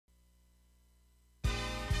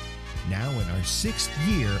Now in our 6th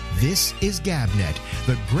year, this is GabNet,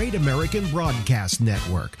 the Great American Broadcast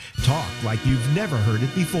Network. Talk like you've never heard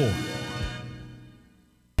it before.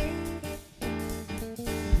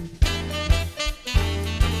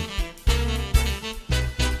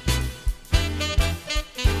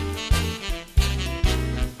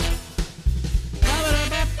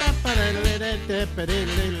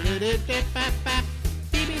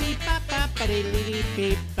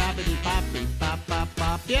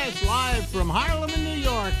 Yes, live from Harlem in New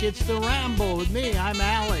York, it's the Ramble with me. I'm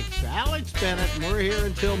Alex Bennett, and we're here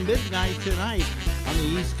until midnight tonight on the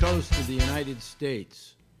East Coast of the United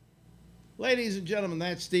States. Ladies and gentlemen,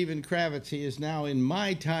 that's Stephen Kravitz. He is now in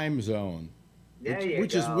my time zone,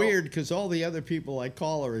 which is weird because all the other people I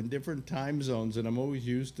call are in different time zones, and I'm always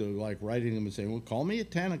used to like writing them and saying, "Well, call me at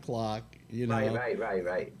 10 o'clock." You know,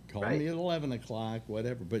 Right. Call me at 11 o'clock,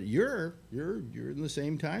 whatever. But you're in the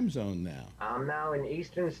same time zone now. I'm now in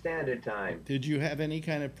Eastern Standard Time. Did you have any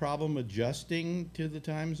kind of problem adjusting to the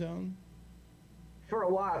time zone? For a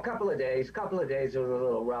while, a couple of days it was a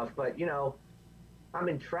little rough, but you know, I've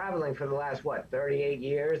been traveling for the last, 38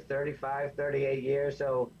 years,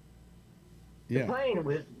 so the plane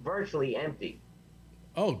was virtually empty.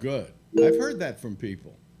 Oh, good. I've heard that from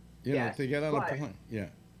people. You know, Yes, to get on a plane. Yeah.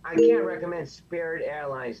 I can't recommend Spirit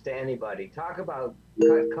Airlines to anybody. Talk about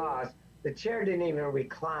cut costs. The chair didn't even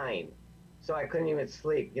recline, so I couldn't even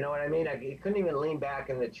sleep. You know what I mean? I couldn't even lean back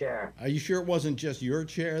in the chair. Are you sure it wasn't just your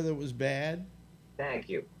chair that was bad? Thank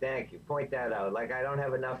you. Point that out. Like I don't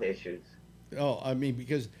have enough issues. Oh, I mean,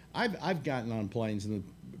 because I've gotten on planes and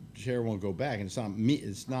the chair won't go back, and it's not me.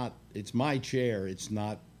 It's my chair. It's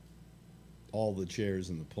not all the chairs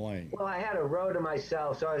in the plane. Well, I had a row to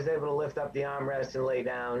myself, so I was able to lift up the armrest and lay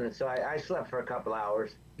down, and so I slept for a couple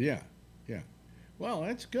hours. Yeah. Well,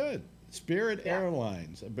 that's good. Spirit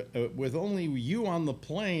Airlines, with only you on the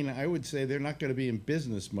plane, I would say they're not going to be in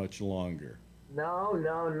business much longer. No,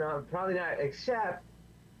 probably not.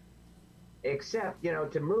 Except, you know,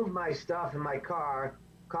 to move my stuff in my car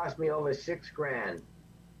cost me over $6,000,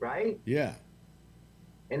 right? Yeah.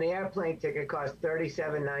 And the airplane ticket cost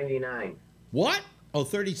 $37.99. What? Oh,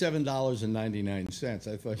 $37.99.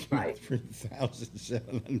 I thought you meant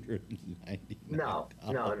 $3,799. No.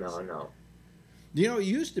 You know, it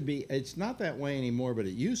used to be, it's not that way anymore, but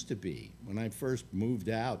it used to be when I first moved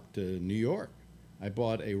out to New York. I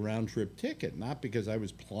bought a round-trip ticket, not because I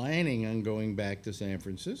was planning on going back to San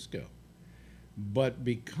Francisco, but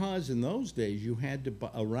because in those days you had to buy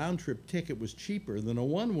a round-trip ticket was cheaper than a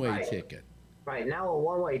one-way ticket. Right, now a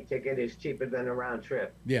one-way ticket is cheaper than a round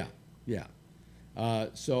trip. Yeah.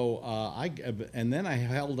 And then I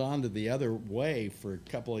held on to the other way for a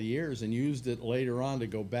couple of years and used it later on to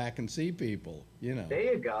go back and see people, you know. There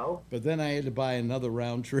you go. But then I had to buy another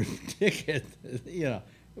round trip ticket. You know,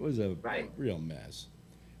 it was a real mess.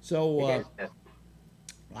 So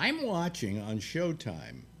I'm watching on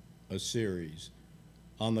Showtime a series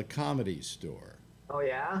on the Comedy Store. Oh,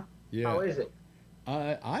 yeah? Yeah. How is it?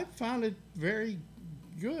 I found it very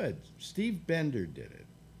good. Steve Bender did it.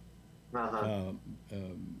 Well,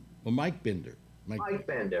 Mike Bender. Mike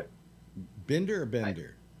Bender. Bender or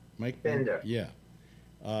Bender? Mike Bender. Yeah.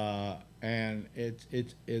 And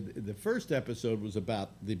the first episode was about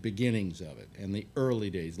the beginnings of it and the early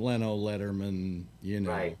days, Leno, Letterman, you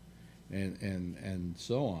know, and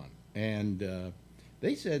so on. And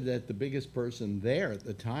they said that the biggest person there at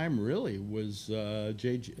the time really was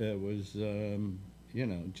J.J.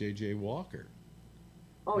 Walker.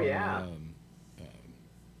 Oh yeah.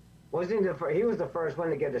 Wasn't he was the first one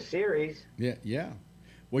to get a series? Yeah.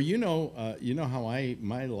 Well, you know how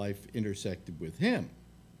my life intersected with him.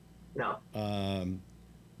 No. I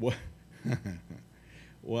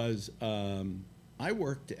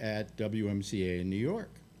worked at WMCA in New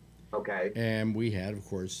York. Okay. And we had, of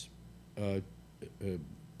course,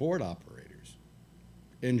 board operators,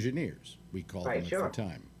 engineers, we called them at the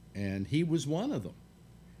time. And he was one of them.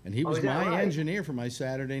 And he was my engineer for my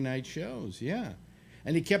Saturday night shows, yeah.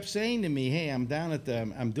 And he kept saying to me, "Hey, I'm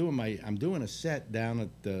doing a set down at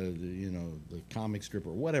the comic strip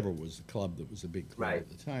or whatever was the club that was a big club at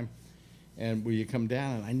the time. And will you come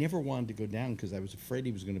down?" And I never wanted to go down because I was afraid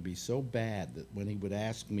he was going to be so bad that when he would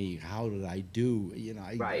ask me how did I do, it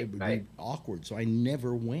would be awkward. So I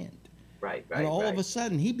never went. And all of a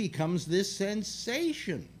sudden he becomes this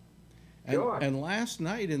sensation. And last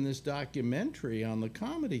night in this documentary on the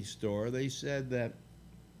Comedy Store, they said that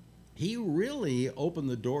he really opened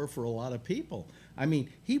the door for a lot of people. I mean,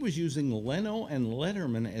 he was using Leno and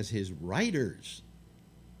Letterman as his writers.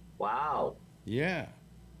 Wow. Yeah.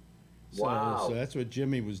 So that's what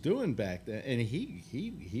Jimmy was doing back then, and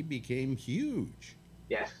he became huge.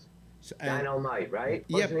 Yes. Dynamite, right?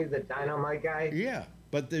 Wasn't he the Dynamite guy? Yeah,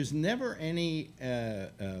 but there's never any.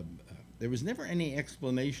 There was never any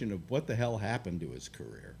explanation of what the hell happened to his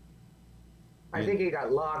career. I think he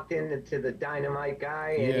got locked into the Dynamite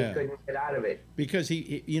guy, and he couldn't get out of it. Because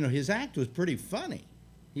his act was pretty funny.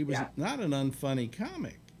 He was not an unfunny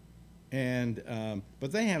comic, and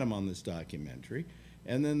but they had him on this documentary,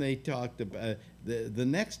 and then they talked about the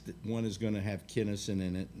next one is going to have Kinnison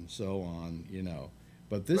in it, and so on,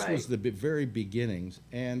 But this was the very beginnings,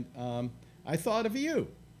 and I thought of you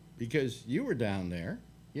because you were down there.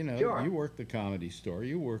 Sure. You worked the Comedy Store.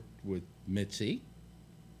 You worked with Mitzi.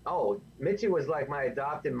 Oh, Mitzi was like my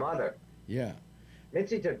adopted mother. Yeah.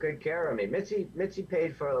 Mitzi took good care of me. Mitzi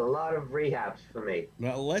paid for a lot of rehabs for me.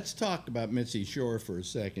 Well, let's talk about Mitzi Shore for a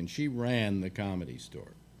second. She ran the Comedy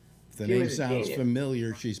Store. If the name sounds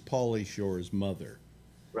familiar, she's Pauly Shore's mother.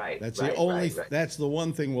 Right. That's the only. That's the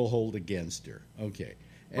one thing we'll hold against her. Okay.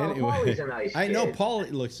 Well, anyway, Pauly's a nice kid. I know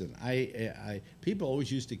Pauly. Listen, I people always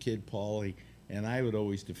used to kid Pauly, and I would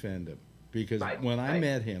always defend him because when I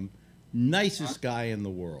met him, nicest guy in the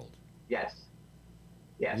world. Yes.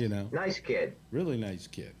 Yes. Nice kid. Really nice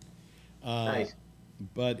kid. Nice.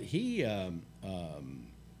 But he,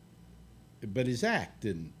 but his act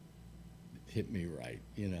didn't hit me right.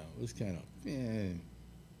 It was kind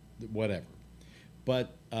of, whatever.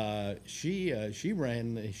 But she had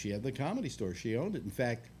the Comedy Store. She owned it. In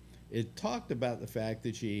fact, it talked about the fact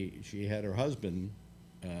that she had her husband,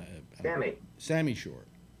 Sammy Shore,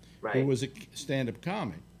 who was a stand-up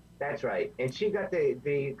comic. That's right. And she got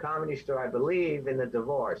the Comedy Store, I believe, in the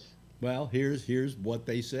divorce. Well, here's what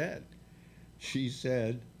they said. She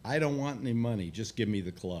said, "I don't want any money. Just give me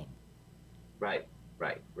the club." Right.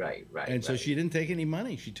 And so she didn't take any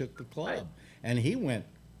money. She took the club. Right. And he went,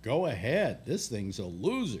 "Go ahead. This thing's a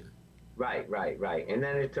loser." Right. And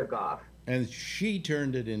then it took off. And she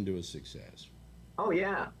turned it into a success. Oh,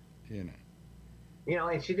 yeah. And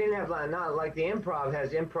she didn't have, not like the Improv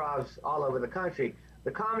has improvs all over the country. The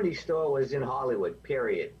Comedy Store was in Hollywood,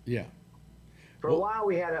 period. Yeah. For a while,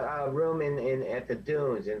 we had a room at the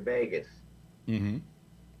Dunes in Vegas. Mm-hmm.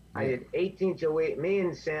 I did 18 shows. Me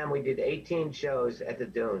and Sam, we did 18 shows at the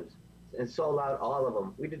Dunes and sold out all of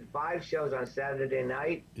them. We did 5 shows on Saturday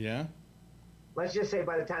night. Yeah. Let's just say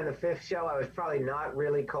by the time the 5th show, I was probably not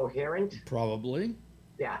really coherent. Probably.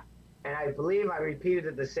 Yeah. And I believe I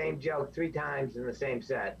repeated the same joke 3 times in the same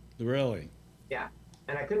set. Really? Yeah.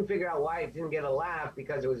 And I couldn't figure out why it didn't get a laugh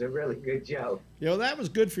because it was a really good joke. That was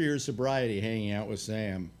good for your sobriety, hanging out with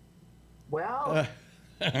Sam. Well,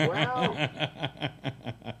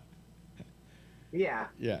 yeah.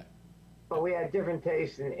 Yeah. But we had different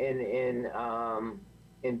tastes in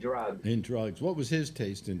drugs. In drugs. What was his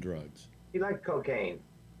taste in drugs? He liked cocaine.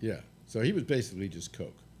 Yeah. So he was basically just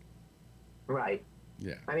coke. Right.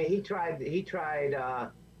 Yeah. I mean, he tried,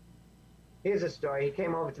 here's a story. He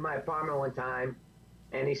came over to my apartment one time,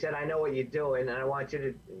 and he said, "I know what you're doing, and I want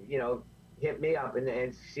you to, hit me up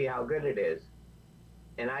and see how good it is."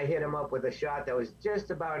 And I hit him up with a shot that was just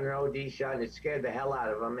about an OD shot, and it scared the hell out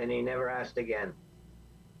of him, and he never asked again.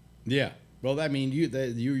 Yeah. Well, I mean,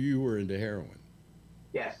 you were into heroin.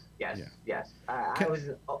 Yes. I was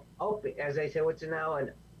as they say, what's it now?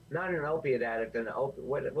 Not an opiate addict,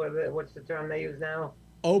 what's the term they use now?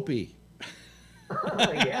 Opie.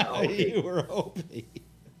 Yeah, Opie. You were Opie.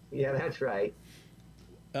 Yeah, that's right.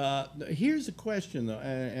 Here's a question, though,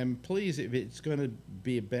 and please, if it's going to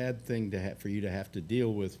be a bad thing for you to have to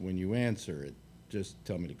deal with when you answer it, just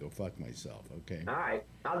tell me to go fuck myself, okay? All right.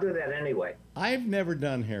 I'll do that anyway. I've never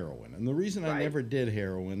done heroin, and the reason I never did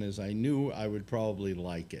heroin is I knew I would probably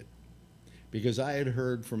like it. Because I had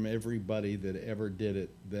heard from everybody that ever did it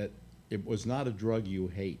that it was not a drug you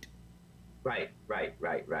hate. Right.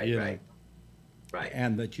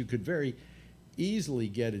 And that you could very easily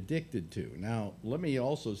get addicted to. Now, let me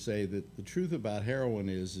also say that the truth about heroin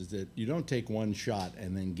is that you don't take one shot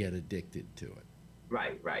and then get addicted to it.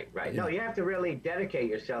 Right. No, you have to really dedicate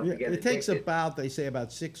yourself to get addicted. It takes they say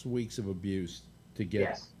about 6 weeks of abuse to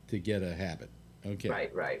get a habit. Okay.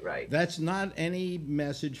 Right. That's not any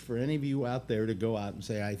message for any of you out there to go out and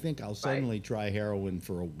say, "I think I'll suddenly try heroin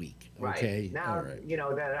for a week." Okay. Right. Now,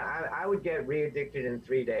 that I would get re-addicted in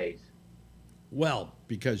 3 days. Well,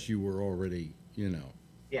 because you were already,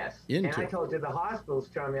 Yes. Into and I told you the hospitals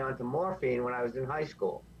turned me on to morphine when I was in high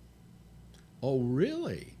school. Oh,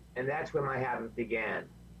 really? And that's where my habit began.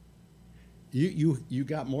 You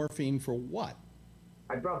got morphine for what?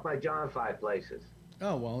 I broke my jaw in 5 places.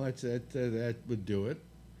 Oh, well, that would do it.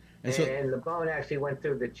 And the bone actually went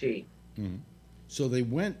through the cheek. Mm-hmm. So it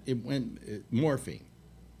went morphine.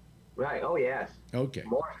 Right. Oh, yes. Okay.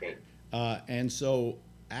 Morphine. And so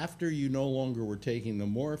after you no longer were taking the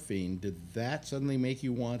morphine, did that suddenly make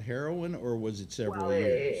you want heroin, or was it several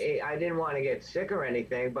years? I didn't want to get sick or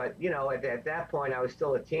anything, but you know, at that point, I was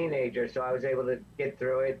still a teenager, so I was able to get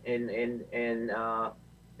through it, and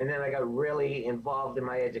then I got really involved in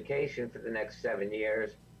my education for the next 7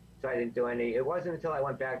 years. So I didn't do any. It wasn't until I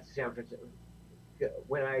went back to San Francisco.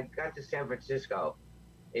 When I got to San Francisco,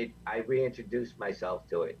 I reintroduced myself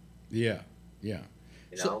to it. Yeah, yeah.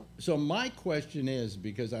 You know? So my question is,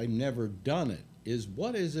 because I've never done it, is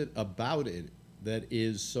what is it about it that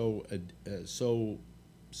is so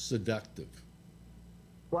seductive?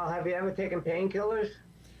 Well, have you ever taken painkillers?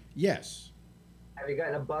 Yes. Have you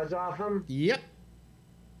gotten a buzz off them? Yep.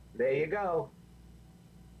 There you go.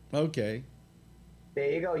 Okay.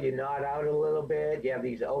 There you go. You nod out a little bit. You have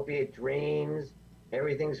these opiate dreams.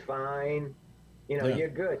 Everything's fine. You know, you're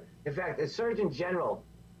good. In fact, the Surgeon General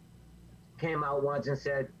came out once and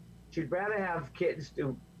said she'd rather have kids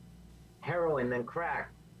do heroin than crack,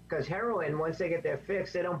 because heroin, once they get their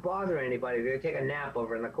fix, they don't bother anybody. They take a nap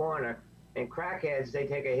over in the corner, and crackheads, they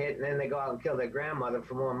take a hit and then they go out and kill their grandmother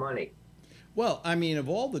for more money. Well, I mean, of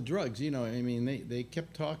all the drugs, you know, I mean, they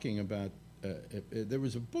kept talking about, there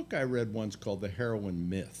was a book I read once called The Heroin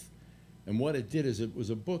Myth. And what it did is it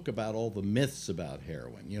was a book about all the myths about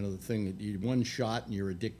heroin. You know, the thing that you one shot and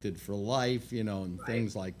you're addicted for life, you know, and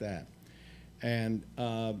things like that. And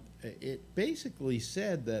it basically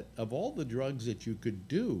said that of all the drugs that you could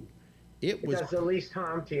do, it was... does the least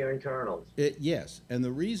harm to your internals. Yes. And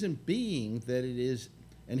the reason being that it is...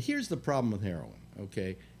 And here's the problem with heroin,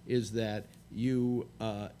 okay, is that your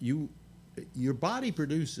body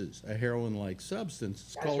produces a heroin-like substance.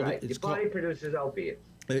 It's That's called, right. Your body produces opiates.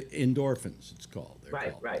 Endorphins, it's called.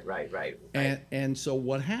 Right. And so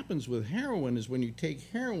what happens with heroin is when you take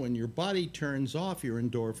heroin, your body turns off your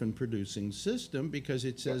endorphin-producing system because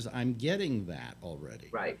it says, I'm getting that already.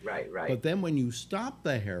 Right. But then when you stop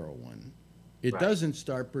the heroin, it doesn't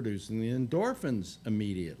start producing the endorphins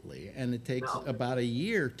immediately, and it takes about a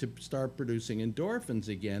year to start producing endorphins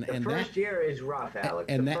again. The first year is rough, Alex.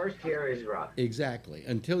 The first year is rough. Exactly,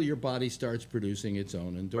 until your body starts producing its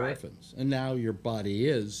own endorphins. And now your body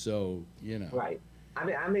is, so, you know. Right. I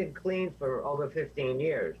mean, I've been clean for over 15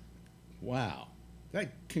 years. Wow.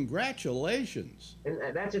 Congratulations. And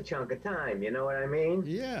that's a chunk of time, you know what I mean?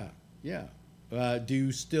 Yeah. Do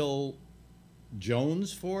you still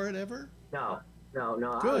Jones for it ever? No. Good.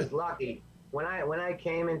 I was lucky. When I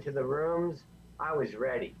came into the rooms, I was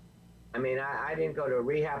ready. I mean, I didn't go to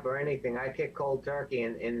rehab or anything. I kicked cold turkey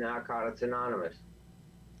in Narcotics Anonymous.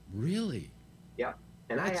 Really? Yep.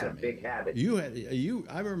 And I had a big habit.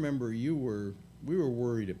 I remember we were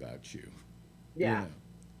worried about you. Yeah. You know.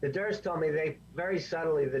 The Durst told me very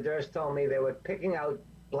subtly, the Durst told me they were picking out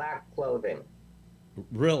black clothing.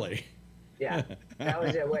 Really? Yeah. That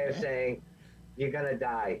was their way of saying, you're going to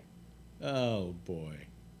die. Oh, boy.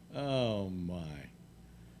 Oh, my.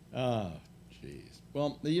 Oh, jeez.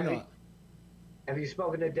 Well, you know... Have you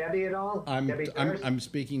spoken to Debbie at all? I'm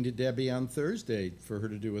speaking to Debbie on Thursday for her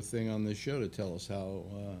to do a thing on this show to tell us how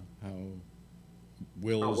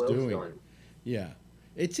Will's doing. Yeah.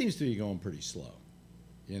 It seems to be going pretty slow,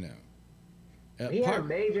 you know. He had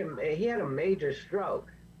a major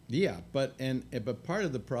stroke. Yeah, but part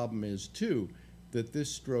of the problem is, too, that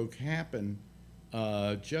this stroke happened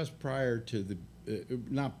just prior to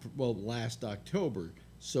last October.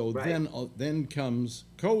 So then comes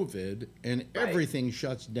COVID, and everything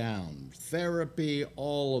shuts down. Therapy,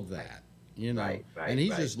 all of that, you know. And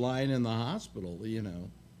he's just lying in the hospital, you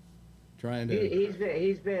know, trying to.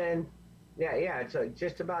 He's been, it's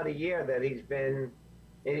just about a year that he's been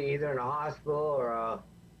either in a hospital or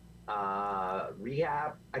a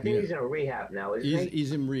rehab. I think he's in a rehab now, isn't he?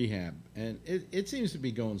 He's in rehab, and it seems to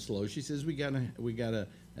be going slow. She says we got a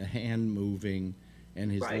hand moving, and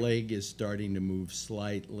his leg is starting to move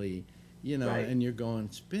slightly, you know. And you're going,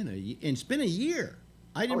 it's been a year.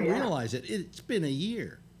 I didn't realize it. It's been a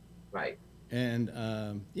year. Right. And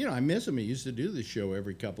you know, I miss him. He used to do the show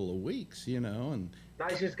every couple of weeks, you know, and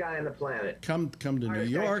nicest guy on the planet. Come to New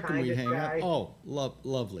York and we'd hang out. Oh,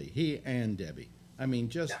 lovely. He and Debbie. I mean,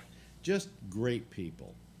 just great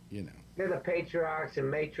people, you know. They're the patriarchs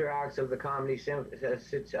and matriarchs of the comedy scene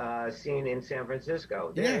in San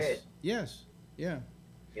Francisco. Yes. Yeah.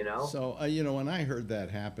 You know? So, you know, when I heard that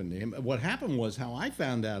happen to him, what happened was, how I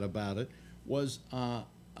found out about it was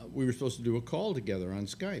we were supposed to do a call together on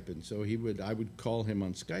Skype. And so I would call him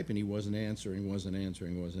on Skype, and he wasn't answering.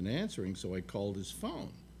 So I called his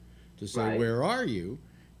phone to say, where are you?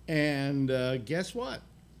 And guess what?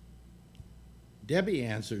 Debbie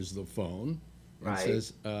answers the phone and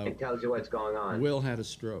says, it tells you what's going on. Will had a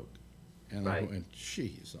stroke. And I went,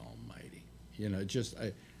 "Jeez Almighty!" You know, just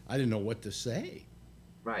I didn't know what to say.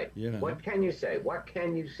 Right. You know, what can you say? What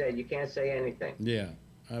can you say? You can't say anything. Yeah,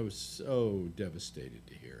 I was so devastated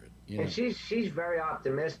to hear it. You know? And she's very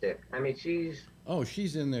optimistic. I mean, she's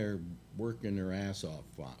in there working her ass off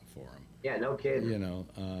for him. Yeah, no kidding. You know,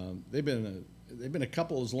 they've been a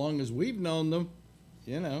couple as long as we've known them.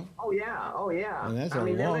 You know. Oh yeah. And that's I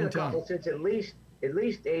mean, long they've been a time. couple since at least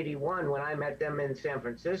 '81 when I met them in San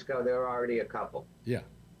Francisco. They were already a couple. Yeah.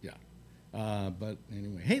 But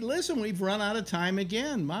anyway, hey, listen, we've run out of time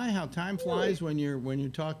again. My, how time flies when you're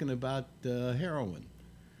talking about heroin.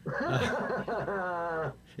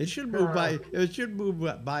 It should move by. It should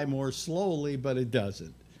move by more slowly, but it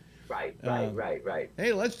doesn't. Right.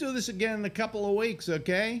 Hey, let's do this again in a couple of weeks,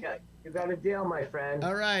 okay? Yeah, you got a deal, my friend.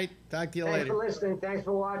 All right. Talk to you later. Thanks for listening. Thanks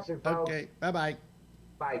for watching, folks. Okay. Bye-bye.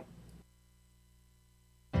 Bye.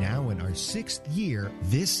 Now in our 6th year,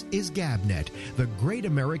 this is GabNet, the Great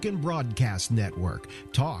American Broadcast Network.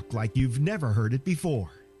 Talk like you've never heard it before.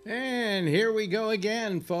 And here we go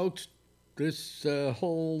again, folks. This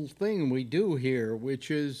whole thing we do here, which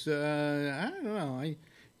is, I don't know,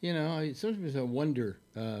 sometimes I wonder,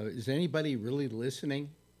 is anybody really listening?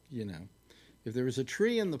 You know, if there was a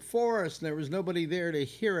tree in the forest and there was nobody there to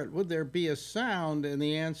hear it, would there be a sound? And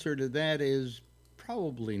the answer to that is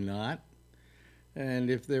probably not. And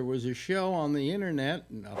if there was a show on the internet,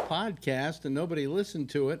 a podcast, and nobody listened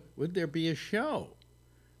to it, would there be a show?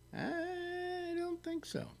 I don't think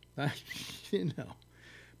so. You know.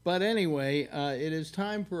 But anyway, it is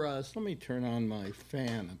time for us. Let me turn on my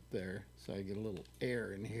fan up there so I get a little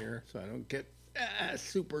air in here so I don't get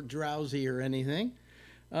super drowsy or anything.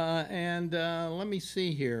 And let me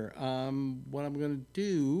see here. What I'm going to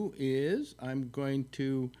do is I'm going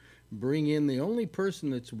to bring in the only person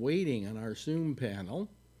that's waiting on our Zoom panel.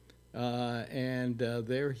 And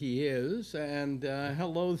there he is. And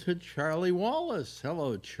hello to Charlie Wallace.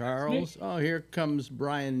 Hello, Charles. Oh, here comes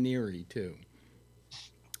Brian Neary, too.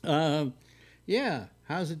 Yeah,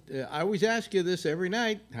 how's it? I always ask you this every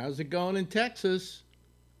night. How's it going in Texas?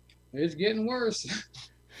 It's getting worse.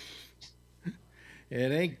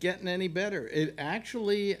 It ain't getting any better. It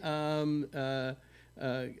actually, a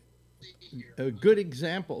good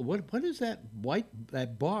example. What is that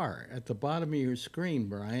that bar at the bottom of your screen,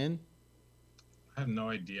 Brian? I have no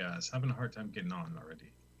idea. I was having a hard time getting on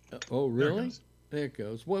already. Oh, really? There it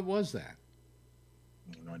goes. What was that?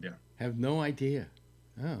 No idea. Have no idea.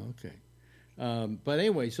 Oh, okay. But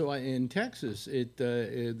anyway, so in Texas, the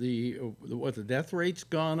death rate's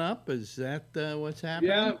gone up. Is that what's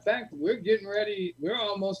happening? Yeah, in fact, we're getting ready. We're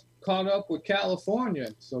almost caught up with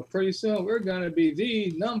California. So pretty soon we're going to be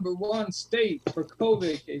the #1 state for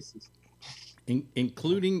COVID cases.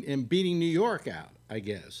 Including and beating New York out, I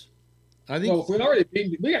guess. I think. Well,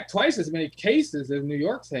 we got twice as many cases as New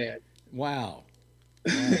York's had. Wow.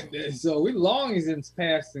 So we long as in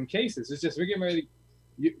passed in cases. It's just we're getting ready.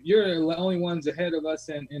 You're the only ones ahead of us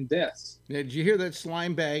in deaths. Yeah, did you hear that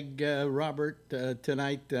slime bag, Robert,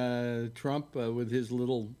 tonight, Trump, with his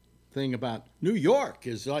little thing about New York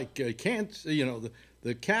is like,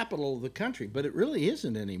 the capital of the country, but it really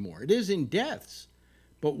isn't anymore. It is in deaths,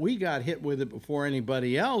 but we got hit with it before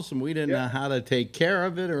anybody else, and we didn't know how to take care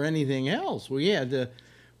of it or anything else. We had to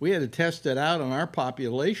test it out on our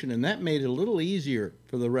population, and that made it a little easier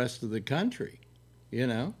for the rest of the country, you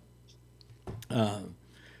know.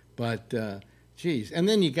 But geez, and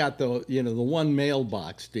then you got the one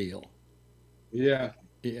mailbox deal. Yeah.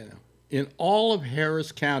 Yeah. In all of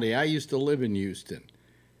Harris County, I used to live in Houston.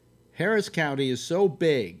 Harris County is so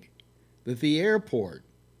big that the airport,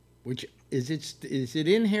 which is it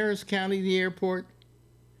in Harris County, the airport?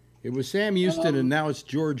 It was Sam Houston, and now it's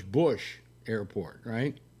George Bush Airport,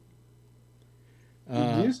 right?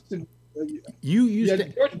 George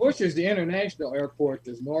Bush is the international airport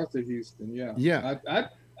that's north of Houston. Yeah. Yeah.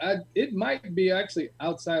 It might be actually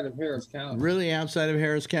outside of Harris County. Really outside of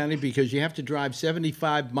Harris County, because you have to drive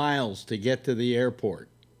 75 miles to get to the airport.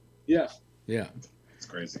 Yeah. Yeah. It's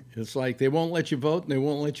crazy. It's like they won't let you vote and they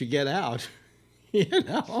won't let you get out.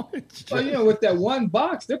 Well, with that one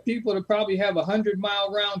box, there are people that probably have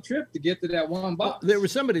 100-mile round trip to get to that one box. There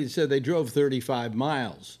was somebody that said they drove 35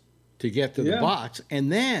 miles to get to the box,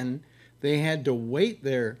 and then they had to wait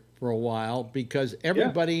there for a while because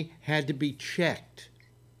everybody had to be checked.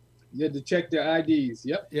 You had to check their IDs.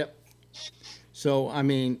 Yep. So, I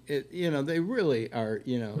mean, they really are,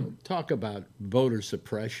 talk about voter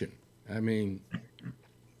suppression. I mean.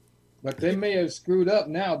 But they may have screwed up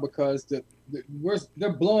now because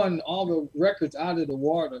they're blowing all the records out of the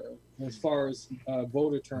water as far as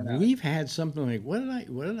voter turnout. We've had something like, what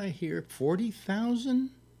did I hear? 40,000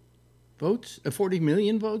 votes, 40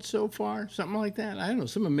 million votes so far, something like that. I don't know,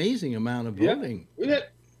 some amazing amount of voting.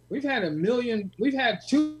 We've had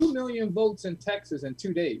 2 million votes in Texas in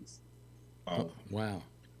 2 days. Oh, wow.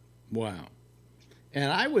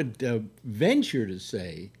 And I would venture to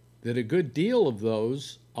say that a good deal of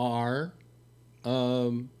those are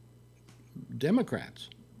Democrats.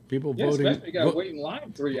 People voting. Especially you got to wait in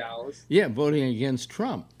line 3 hours. Yeah, voting against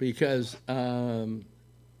Trump because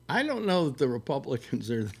I don't know that the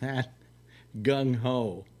Republicans are that gung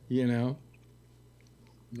ho. Yeah.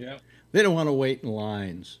 They don't want to wait in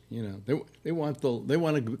lines. They want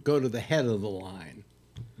to go to the head of the line.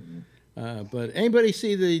 But anybody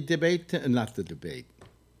see the debate? Not the debate.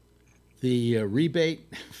 The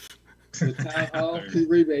rebate. The town hall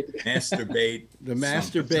rebate. Masturbate. The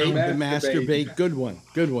masturbate.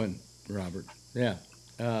 Good one, Robert. Yeah.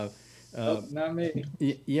 Not me.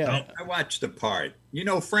 Yeah. I watched the part.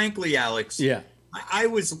 Frankly, Alex. Yeah. I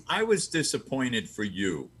was disappointed for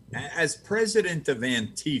you. As president of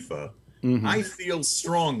Antifa, I feel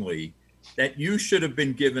strongly that you should have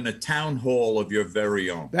been given a town hall of your very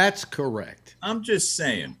own. That's correct. I'm just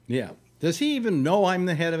saying. Yeah. Does he even know I'm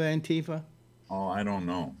the head of Antifa? Oh, I don't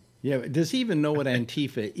know. Yeah. Does he even know what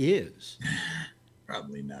Antifa is?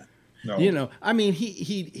 Probably not. No. I mean,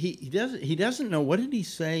 he doesn't know. What did he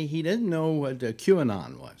say? He doesn't know what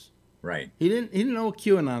QAnon was. Right. He didn't know what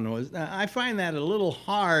QAnon was. Now, I find that a little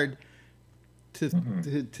hard to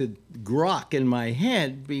grok in my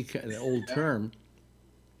head, because old term.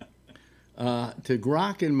 To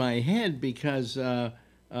grok in my head because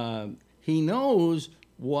he knows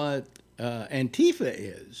what Antifa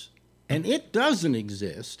is, and it doesn't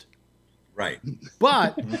exist. Right.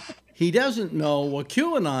 But he doesn't know what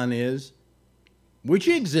QAnon is, which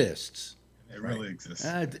exists. It really exists.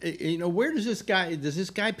 Where does this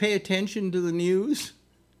guy pay attention to the news?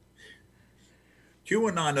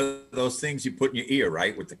 QAnon are those things you put in your ear,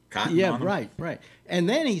 right, with the cotton on them? Right. And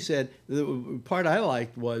then he said, the part I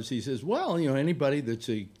liked was, he says, well, anybody that's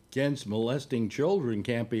against molesting children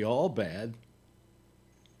can't be all bad.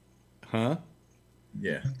 Huh?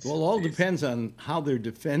 Yeah. Well, it all depends on how they're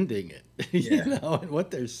defending it, and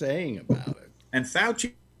what they're saying about it. And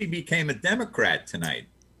Fauci became a Democrat tonight.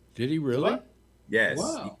 Did he really? What? Yes.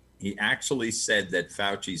 Wow. He actually said that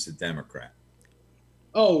Fauci's a Democrat.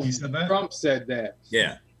 Oh, He said that? Trump said that.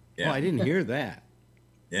 Yeah. Oh, I didn't hear that.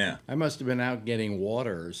 Yeah. I must have been out getting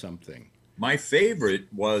water or something. My favorite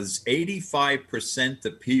was 85%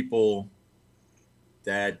 of people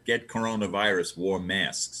that get coronavirus wore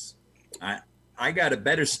masks. I got a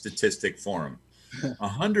better statistic for him.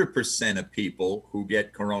 100% of people who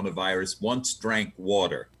get coronavirus once drank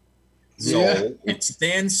water. So it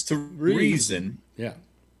stands to reason. Yeah.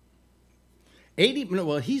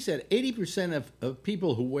 He said 80% of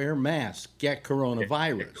people who wear masks get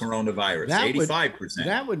coronavirus. Coronavirus, 85%.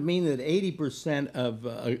 That would mean that 80% of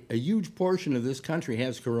a huge portion of this country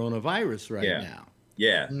has coronavirus right now.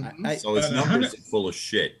 Yeah. So his numbers are full of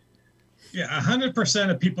shit. Yeah, 100%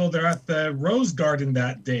 of people that are at the Rose Garden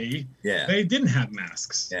that day, they didn't have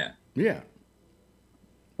masks. Yeah. Yeah.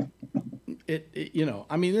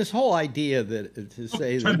 I mean, this whole idea that to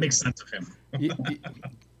say trying to make sense of him.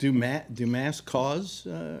 Do masks cause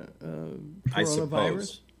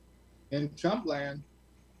coronavirus? In Trump land.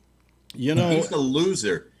 He's a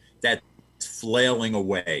loser that's flailing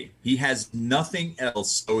away. He has nothing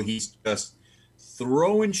else, so he's just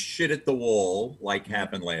throwing shit at the wall like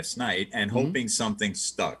happened last night and hoping something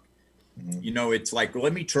stuck. It's like,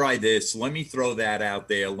 let me try this, let me throw that out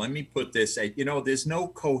there, let me put this, there's no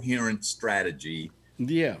coherent strategy.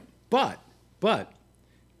 Yeah, but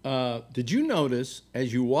did you notice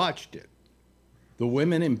as you watched it, the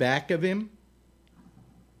women in back of him?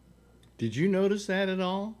 Did you notice that at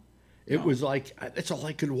all? No. It was like, that's all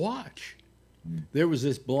I could watch. There was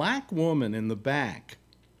this black woman in the back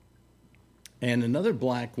and another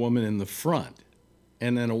black woman in the front,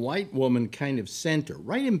 and then a white woman kind of center,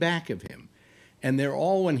 right in back of him. And they're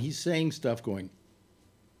all, when he's saying stuff, going...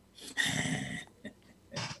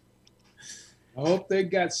 I hope they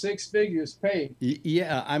got 6 figures paid.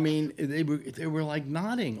 Yeah, I mean, they were like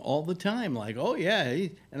nodding all the time, like, oh, yeah.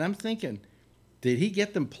 And I'm thinking, did he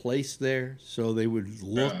get them placed there so they would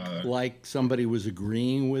look like somebody was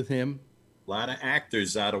agreeing with him? A lot of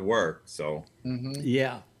actors out of work, so...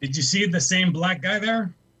 Yeah. Did you see the same black guy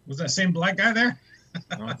there? Was that same black guy there?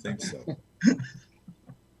 I don't think so.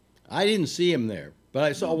 I didn't see him there, but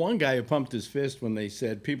I saw one guy who pumped his fist when they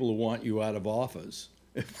said, people who want you out of office.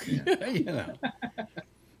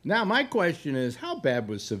 Now, my question is, how bad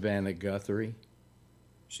was Savannah Guthrie?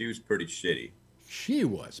 She was pretty shitty. She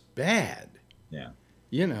was bad. Yeah.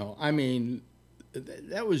 I mean,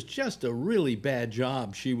 that was just a really bad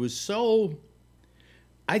job. She was so,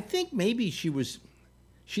 I think maybe she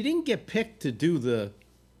didn't get picked to do the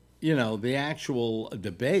actual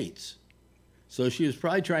debates. So she was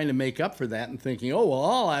probably trying to make up for that and thinking, oh, well,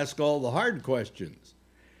 I'll ask all the hard questions.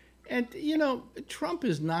 And, Trump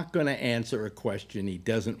is not going to answer a question he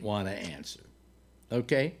doesn't want to answer.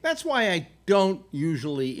 Okay? That's why I don't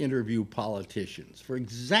usually interview politicians, for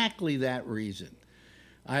exactly that reason.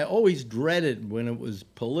 I always dreaded when it was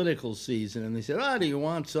political season and they said, oh, do you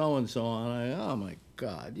want so-and-so on? Oh, my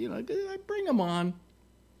God. I bring them on.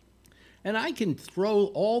 And I can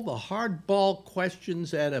throw all the hardball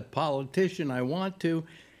questions at a politician I want to,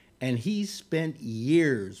 and he's spent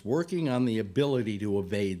years working on the ability to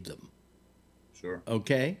evade them. Sure.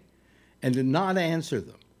 Okay? And to not answer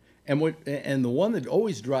them. And the one that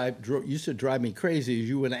always used to drive me crazy is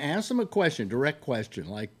you would ask him a question, direct question,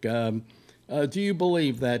 like, do you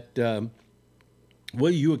believe that,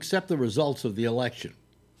 will you accept the results of the election?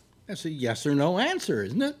 That's a yes or no answer,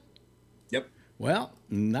 isn't it? Yep. Well,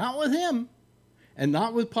 not with him and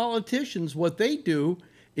not with politicians. What they do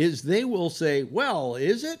is they will say, well,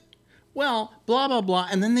 is it? Well, blah, blah, blah.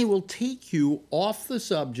 And then they will take you off the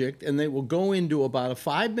subject and they will go into about a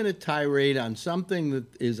 5-minute tirade on something that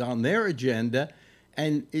is on their agenda.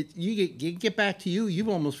 And you get back to you've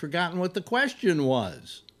almost forgotten what the question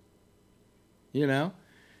was.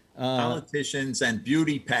 Politicians and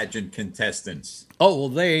beauty pageant contestants. Oh,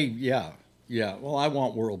 well, yeah. Well, I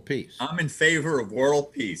want world peace. I'm in favor of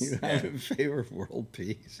world peace. I'm in favor of world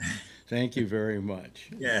peace. Thank you very much.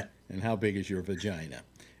 Yeah. And how big is your vagina?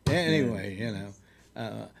 Anyway,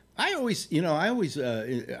 I always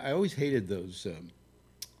hated those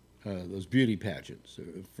beauty pageants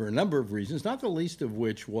for a number of reasons. Not the least of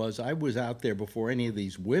which was I was out there before any of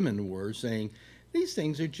these women were saying these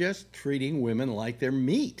things are just treating women like they're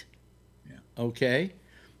meat. Yeah. Okay.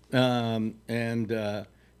 So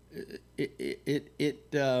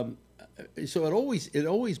it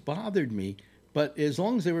always bothered me. But as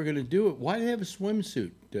long as they were going to do it, why did they have a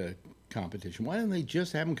swimsuit competition? Why didn't they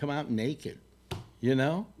just have them come out naked?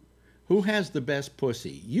 Who has the best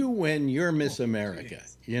pussy? You win. You're Miss America.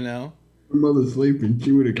 Her mother's sleeping.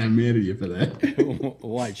 She would have got mad at you for that.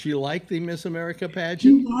 Why? She liked the Miss America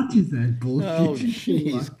pageant? She watches that bullshit. Oh,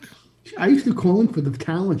 jeez. I used to call in for the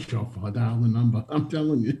talent show for her, dial the number. I'm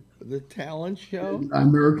telling you. The talent show?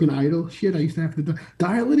 American Idol. Shit, I used to have to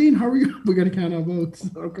dial it in. Hurry up. We got to count our votes.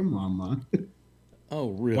 Oh, come on, man.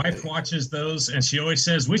 Oh, really? Wife watches those, and she always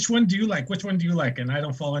says, which one do you like? Which one do you like? And I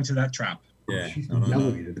don't fall into that trap. Yeah.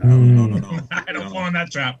 No. I don't fall in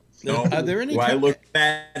that trap. No. Are there any? Do I look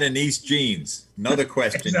bad in these jeans? Another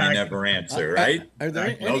question Exactly. you never answer, right? Are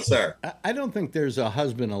there No, sir. I don't think there's a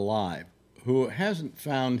husband alive who hasn't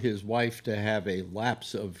found his wife to have a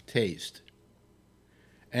lapse of taste.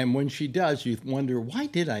 And when she does, you wonder, why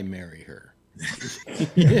did I marry her?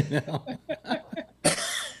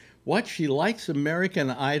 What, she likes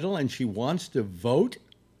American Idol and she wants to vote?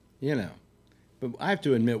 But I have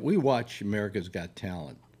to admit, we watch America's Got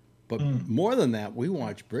Talent. But more than that, we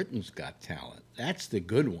watch Britain's Got Talent. That's the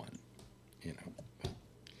good one,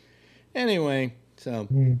 Anyway, so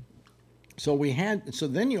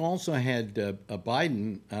then you also had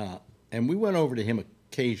Biden, and we went over to him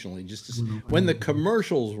occasionally just to see, when the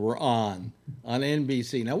commercials were on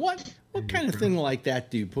NBC. Now, what kind of thing like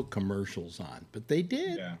that do you put commercials on? But they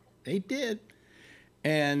did. Yeah. They did.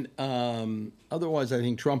 And otherwise, I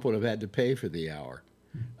think Trump would have had to pay for the hour,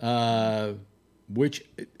 which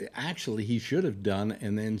actually he should have done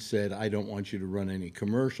and then said, I don't want you to run any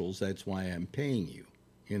commercials. That's why I'm paying you,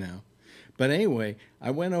 But anyway,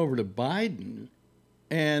 I went over to Biden,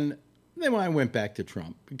 and then I went back to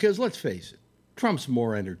Trump. Because let's face it, Trump's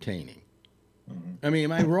more entertaining. I mean,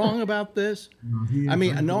 am I wrong about this? I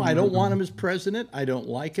mean, no, I don't want him as president. I don't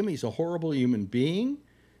like him. He's a horrible human being.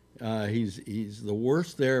 He's the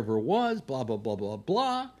worst there ever was, blah, blah, blah, blah,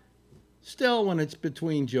 blah. Still, when it's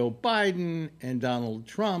between Joe Biden and Donald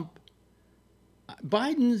Trump,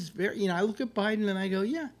 Biden's very, I look at Biden and I go,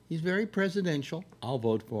 yeah, he's very presidential. I'll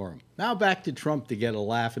vote for him. Now back to Trump to get a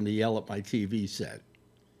laugh and to yell at my TV set.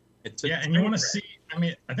 And you want to see,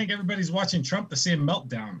 I think everybody's watching Trump to see a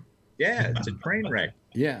meltdown. Yeah, it's a train wreck.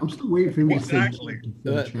 Yeah. I'm still waiting for him exactly.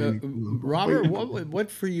 to say. Robert, what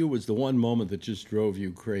for you was the one moment that just drove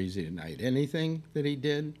you crazy tonight? Anything that he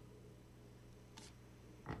did?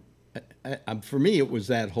 For me, it was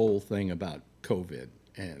that whole thing about COVID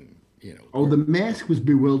and, Oh, the mask was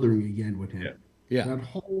bewildering again with him. Yeah. That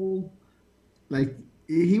whole,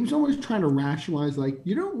 he was always trying to rationalize,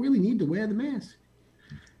 you don't really need to wear the mask.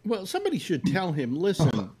 Well, somebody should tell him,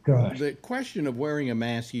 listen, the question of wearing a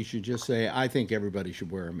mask, you should just say, I think everybody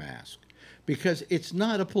should wear a mask. Because it's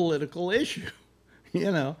not a political issue. You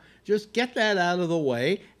know, just get that out of the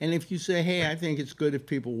way. And if you say, hey, I think it's good if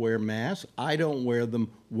people wear masks, I don't wear them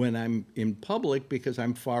when I'm in public because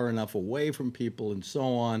I'm far enough away from people and so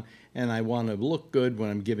on. And I want to look good when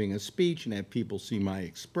I'm giving a speech and have people see my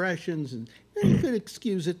expressions. And you could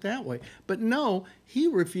excuse it that way. But no, he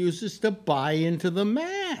refuses to buy into the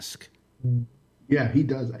mask. Yeah, he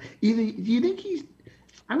does. Either, do you think he's,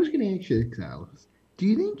 I was going to ask you this, Alex. Do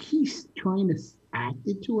you think he's trying to act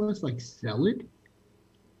it to us, like sell it?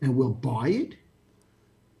 And we'll buy it.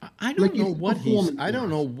 I don't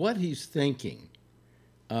know what he's thinking.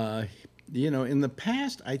 You know, in the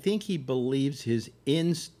past, I think he believes his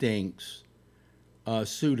instincts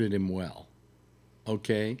suited him well.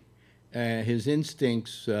 Okay, his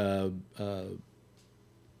instincts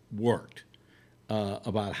worked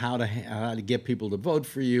about how to get people to vote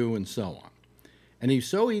for you and so on. And he's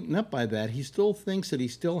so eaten up by that, he still thinks that he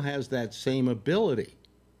still has that same ability,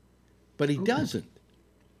 but he doesn't.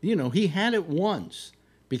 You know, he had it once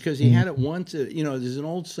because he had it once. You know, there's an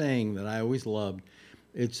old saying that I always loved.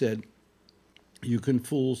 It said, you can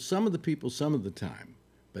fool some of the people some of the time,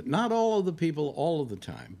 but not all of the people all of the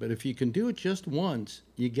time. But if you can do it just once,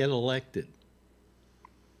 you get elected.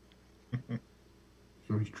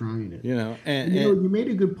 So he's trying it. You know, and you know, you made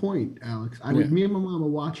a good point, Alex. Me and my mom were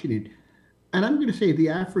watching it. And I'm going to say the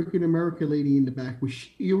African-American lady in the back,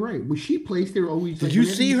 you're right. Was she placed there always? Did you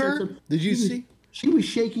see her? Did you see? She was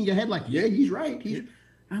shaking her head like, yeah, he's right.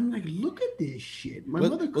 I'm like, look at this shit. My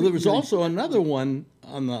mother. Well, there was also another one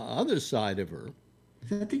on the other side of her. Is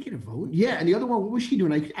that to get a vote? Yeah, and the other one, what was she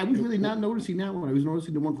doing? I was really not noticing that one. I was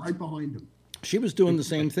noticing the one right behind him. She was doing the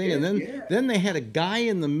same thing. And then they had a guy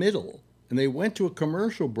in the middle, and they went to a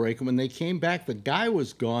commercial break. And when they came back, the guy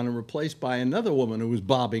was gone and replaced by another woman who was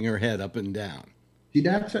bobbing her head up and down. See,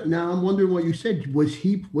 now I'm wondering what you said. Was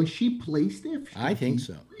she placed there? I think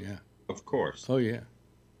so, yeah. Of course. Oh, yeah.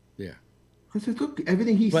 Yeah. Because look,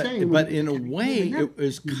 everything he's saying. But in a way, it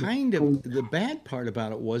was kind of, the bad part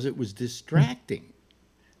about it was distracting.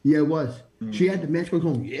 Yeah, it was. She had the mask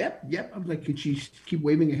going, yep. I was like, could she keep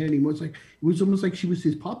waving her hand anymore? It was almost like she was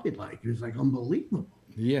his puppet. Like, it was like unbelievable.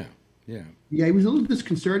 Yeah. Yeah, it was a little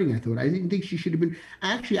disconcerting, I thought. I didn't think she should have been.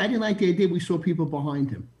 Actually, I didn't like the idea we saw people behind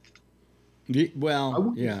him. Well, I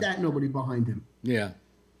wouldn't have sat nobody behind him. Yeah.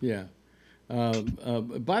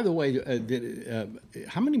 By the way,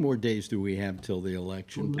 how many more days do we have till the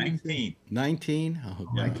election? 19. 19? Oh,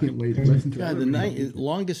 I can't wait to listen to it. The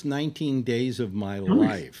longest 19 days of my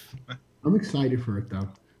life. I'm excited for it, though.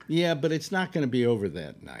 Yeah, but it's not going to be over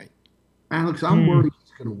that night. Alex, I'm worried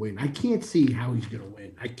he's going to win. I can't see how he's going to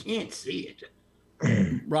win. I can't see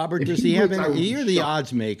it. Robert, does he have any? You're the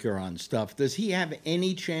odds maker on stuff. Does he have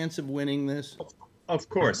any chance of winning this? Of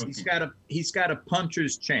course, he's got a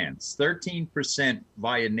puncher's chance. 13%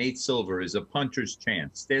 via Nate Silver is a puncher's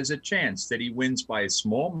chance. There's a chance that he wins by a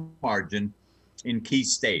small margin in key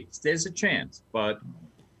states. There's a chance, but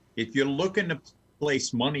if you're looking to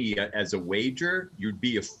place money as a wager, you'd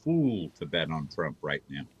be a fool to bet on Trump right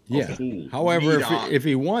now. Yeah. However, if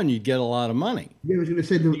he won, you'd get a lot of money. Yeah, I was going to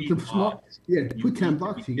say the small. Yeah, put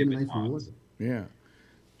 $10, you get a nice reward. Yeah.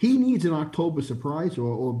 He needs an October surprise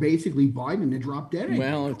or basically Biden to drop dead.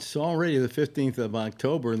 Well, it's already the 15th of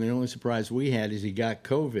October, and the only surprise we had is he got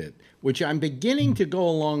COVID, which I'm beginning to go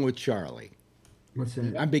along with Charlie. What's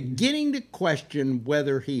that? I'm beginning to question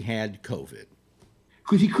whether he had COVID.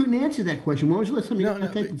 Because he couldn't answer that question. When was the last time he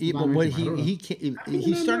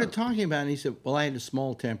started talking about it, and he said, well, I had a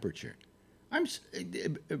small temperature.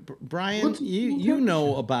 Brian, you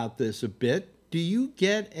know about this a bit. Do you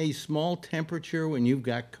get a small temperature when you've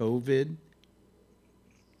got COVID?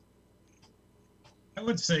 I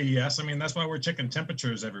would say yes. I mean, that's why we're checking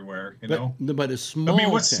temperatures everywhere, you know? But a small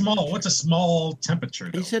what's small? What's a small temperature,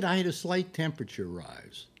 though? He said I had a slight temperature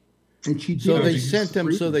rise. And she so they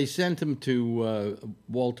sent him to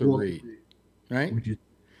Walter Reed, right?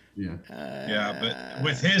 Yeah, but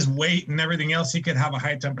with his weight and everything else, he could have a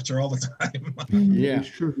high temperature all the time. Yeah, it's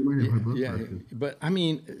true. But I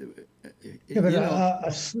mean,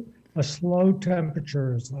 a slow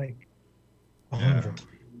temperature is like 100.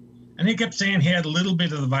 And he kept saying he had a little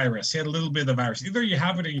bit of the virus. Either you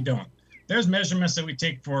have it or you don't. There's measurements that we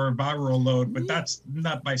take for viral load, but that's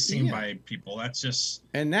not seen by people. That's just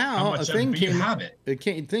now a thing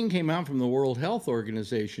came out from the World Health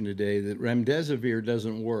Organization today that remdesivir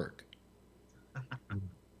doesn't work.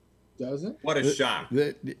 Doesn't? What a shock!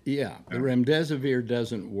 The remdesivir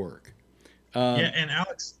doesn't work. And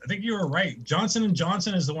Alex, I think you were right. Johnson &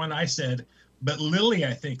 Johnson is the one I said But Lilly,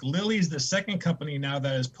 I think Lilly's the second company now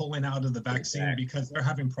that is pulling out of the vaccine because they're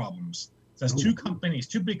having problems. So that's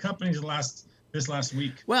two big companies this last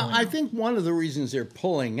week. Well, I think one of the reasons they're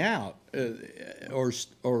pulling out or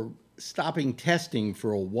stopping testing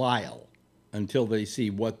for a while until they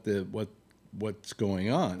see what's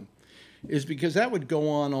going on is because that would go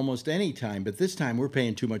on almost any time. But this time we're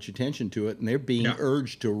paying too much attention to it, and they're being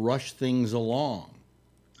urged to rush things along.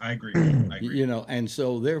 I agree. You know, and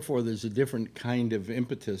so therefore there's a different kind of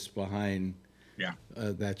impetus behind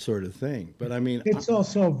that sort of thing. But I mean, it's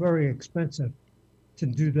also very expensive to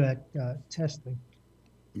do that testing.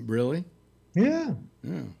 Really? Yeah.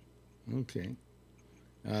 Yeah. Okay.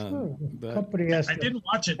 Sure. The but company has I didn't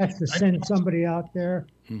watch it. Has to send somebody out there,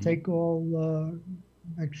 take all,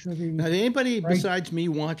 make sure the. Now, did anybody besides me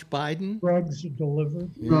watch Biden? Drugs are delivered.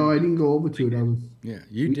 Yeah. No, I didn't go over to it. Yeah,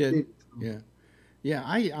 you did. Yeah. Yeah,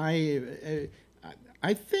 I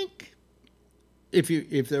think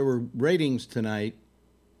if there were ratings tonight,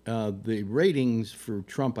 the ratings for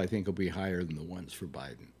Trump I think will be higher than the ones for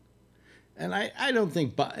Biden, and I don't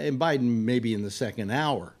think Biden maybe in the second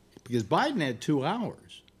hour because Biden had 2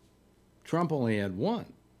 hours, Trump only had 1,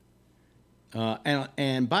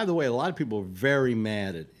 and by the way, a lot of people are very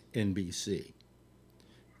mad at NBC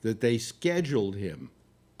that they scheduled him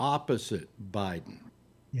opposite Biden.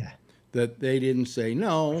 Yeah. That they didn't say,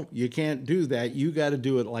 no, you can't do that. You got to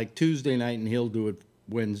do it like Tuesday night and he'll do it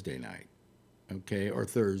Wednesday night, okay, or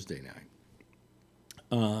Thursday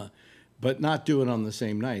night. But not do it on the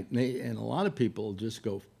same night. And a lot of people just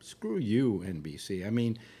go, screw you, NBC. I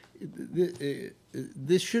mean,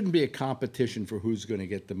 this shouldn't be a competition for who's going to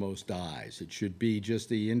get the most eyes. It should be just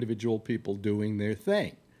the individual people doing their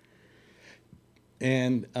thing.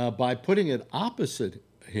 And by putting it opposite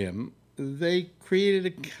him, they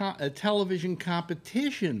created a television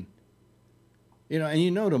competition, you know. And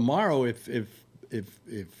you know, tomorrow, if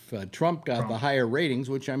Trump got the higher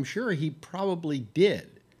ratings, which I'm sure he probably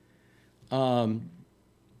did, he's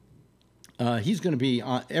going to be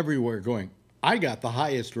everywhere going, I got the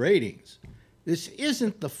highest ratings. This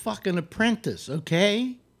isn't the fucking Apprentice,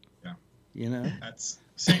 okay? Yeah. You know, that's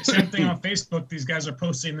same thing on Facebook. These guys are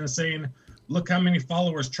posting and saying, look how many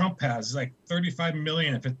followers Trump has. It's like 35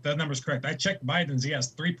 million, if that number's correct. I checked Biden's, he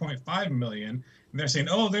has 3.5 million. And they're saying,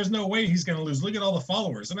 oh, there's no way he's going to lose. Look at all the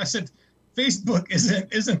followers. And I said, Facebook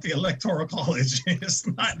isn't the Electoral College. It's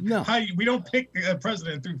not. No. We don't pick the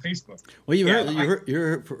president through Facebook. Well, you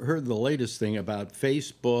heard the latest thing about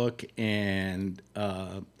Facebook and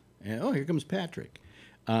oh, here comes Patrick.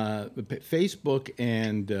 Facebook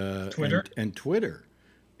and Twitter. And Twitter.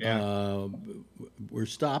 Yeah. We're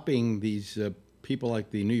stopping these people like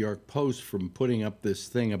the New York Post from putting up this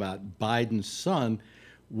thing about Biden's son,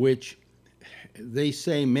 which they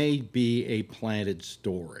say may be a planted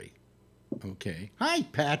story. Okay. Hi,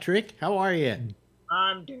 Patrick. How are you?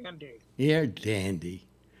 I'm dandy. Yeah, dandy.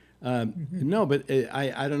 No, but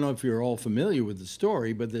I don't know if you're all familiar with the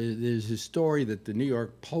story, but there's a story that the New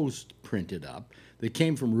York Post printed up that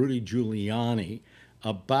came from Rudy Giuliani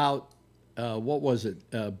about what was it?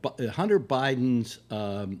 Hunter Biden's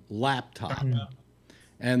laptop.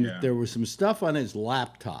 And there was some stuff on his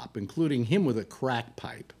laptop, including him with a crack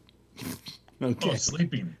pipe. Okay. Oh,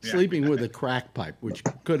 sleeping. Yeah. Sleeping with a crack pipe, which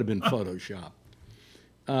could have been Photoshop.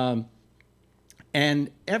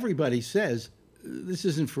 And everybody says, this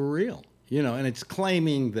isn't for real. You know, and it's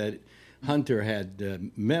claiming that Hunter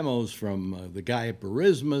had memos from the guy at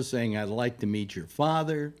Burisma saying, I'd like to meet your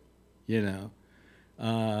father, you know.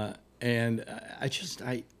 And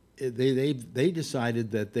they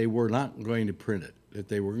decided that they were not going to print it, that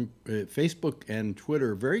they were, Facebook and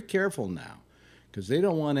Twitter are very careful now because they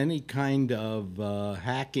don't want any kind of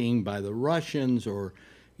hacking by the Russians or,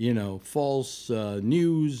 you know, false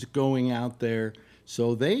news going out there.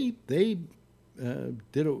 So they did, you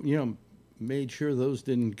know, made sure those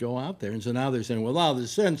didn't go out there. And so now they're saying, well, now they're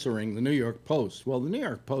censoring the New York Post. Well, the New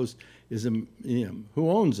York Post is, you know, who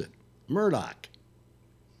owns it? Murdoch.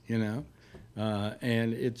 You know,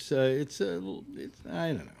 and it's I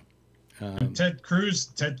don't know. Ted Cruz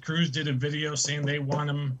did a video saying they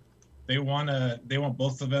want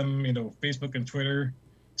both of them, you know, Facebook and Twitter,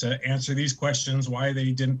 to answer these questions why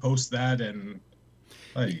they didn't post that. And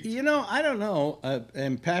you know, I don't know.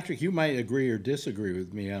 And Patrick, you might agree or disagree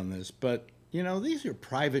with me on this, but you know, these are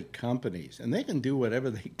private companies and they can do whatever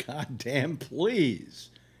they goddamn please.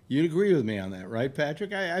 You'd agree with me on that, right,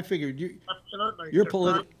 Patrick? I figured Absolutely. You're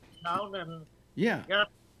political. Yeah.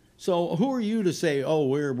 So who are you to say, oh,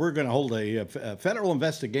 we're going to hold a federal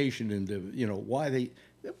investigation into, you know, why they?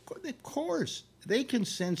 Of course, they can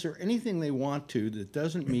censor anything they want to that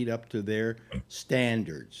doesn't meet up to their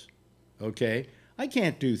standards. Okay, I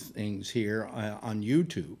can't do things here on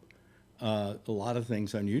YouTube. A lot of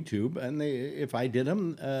things on YouTube, and if I did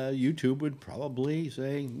them, YouTube would probably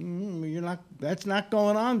say, "You're not. That's not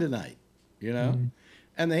going on tonight," you know,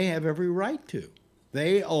 and they have every right to.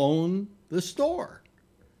 They own the store.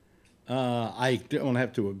 I don't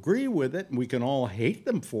have to agree with it, and we can all hate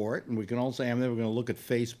them for it, and we can all say, "I'm never going to look at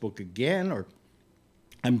Facebook again," or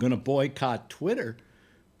 "I'm going to boycott Twitter,"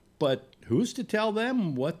 but who's to tell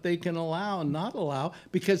them what they can allow and not allow?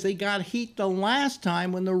 Because they got heat the last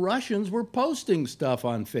time when the Russians were posting stuff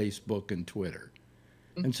on Facebook and Twitter.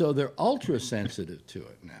 And so they're ultra sensitive to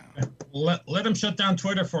it now. Let them shut down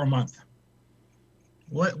Twitter for a month.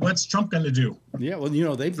 What's Trump going to do? Yeah, well, you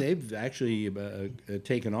know, they've actually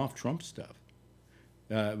taken off Trump stuff.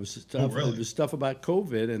 It was stuff. Really? It was stuff about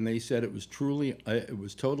COVID, and they said it was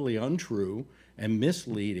totally untrue and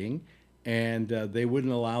misleading. And they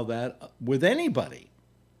wouldn't allow that with anybody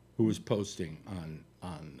who was posting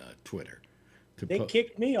on Twitter. They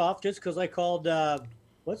kicked me off just because I called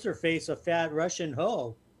what's her face a fat Russian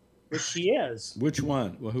hoe, which she is. Which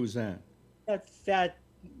one? Well, who's that? That fat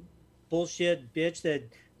bullshit bitch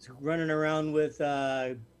that's running around with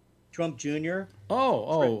Trump Jr.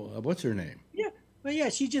 What's her name? Yeah, well, yeah,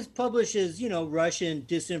 she just publishes Russian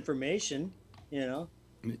disinformation. Yeah.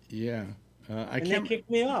 They kicked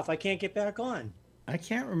me off. I can't get back on. I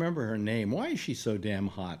can't remember her name. Why is she so damn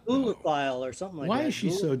hot? File or something like that. Why is she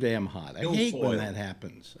so damn hot? I hate when that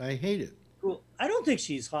happens. I hate it. Well, I don't think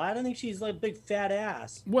she's hot. I think she's like a big fat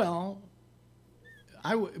ass. Well,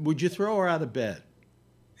 would you throw her out of bed?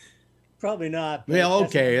 Probably not. Yeah,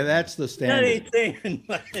 okay, that's the standard. That ain't saying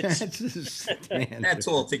much. That's the standard. That's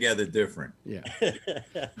altogether different. Yeah. Did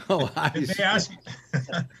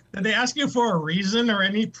they ask you for a reason or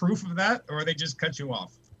any proof of that, or they just cut you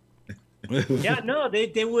off? Yeah, no,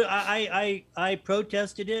 they would. I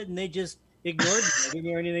protested it, and they just ignored me. I didn't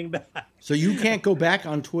hear anything back. So you can't go back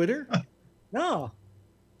on Twitter? No,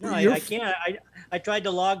 I can't. I tried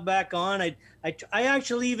to log back on. I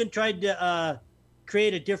actually even tried to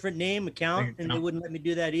create a different name account, and they wouldn't let me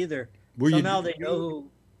do that either. Somehow they know who.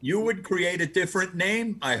 You would create a different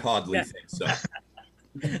name? I hardly think so.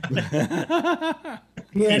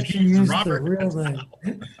 Yeah, she used the real name.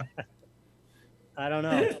 I don't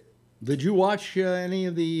know. Did you watch any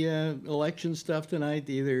of the election stuff tonight?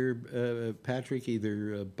 Either Patrick,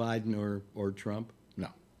 either Biden or Trump? No.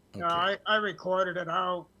 Okay. No, I recorded it.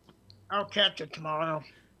 I'll catch it tomorrow.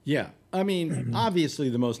 Yeah, I mean, obviously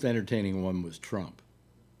the most entertaining one was Trump.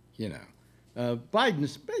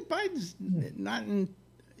 Biden's not in.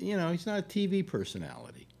 He's not a TV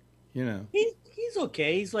personality. He's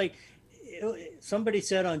okay. He's like, somebody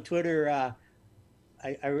said on Twitter.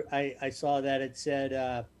 I saw that it said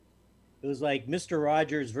it was like Mr.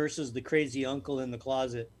 Rogers versus the crazy uncle in the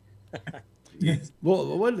closet.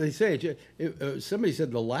 Well, what did they say? Somebody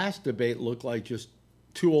said the last debate looked like just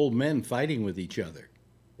two old men fighting with each other.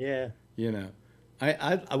 Yeah.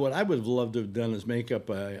 What I would have loved to have done is make up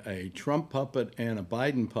a Trump puppet and a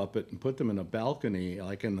Biden puppet and put them in a balcony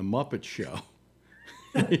like in the Muppet Show.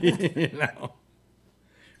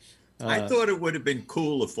 I thought it would have been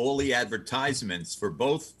cool if all the advertisements for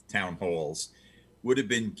both town halls would have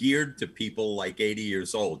been geared to people like 80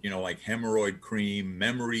 years old, like hemorrhoid cream,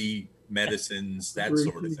 memory medicines, that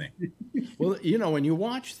sort of thing. Well, when you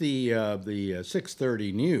watch the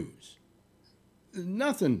 6:30 news,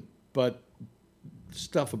 nothing but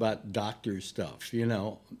stuff about doctor stuff,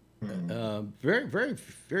 very, very,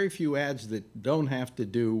 very few ads that don't have to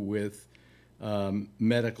do with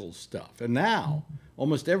medical stuff. And now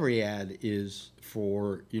almost every ad is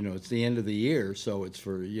for, it's the end of the year, so it's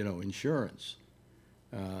for, insurance.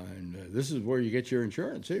 And this is where you get your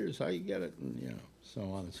insurance. Here's how you get it, and, so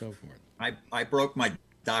on and so forth. I broke my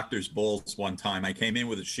doctor's balls one time. I came in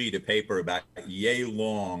with a sheet of paper about yay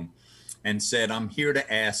long and said, I'm here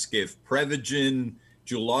to ask if Prevagen,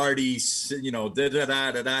 Gilardi,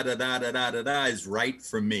 da-da-da-da-da-da-da-da-da is right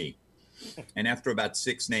for me. And after about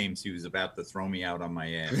 6 names, he was about to throw me out on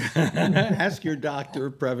my ass. Ask your doctor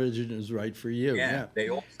if Prevagen is right for you. Yeah, they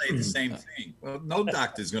all say the same thing. Well, no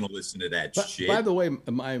doctor's going to listen to that shit. By the way,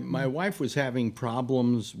 my wife was having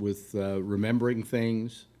problems with remembering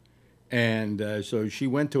things. And so she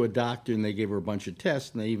went to a doctor, and they gave her a bunch of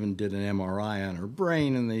tests, and they even did an MRI on her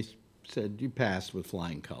brain, and they said, you passed with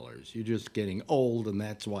flying colors. You're just getting old, and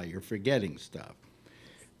that's why you're forgetting stuff.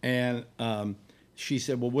 And she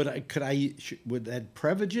said, well, would that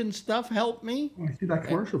Prevagen stuff help me? I see that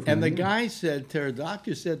commercial. And the guy said to her,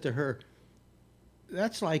 doctor said to her,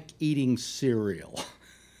 that's like eating cereal.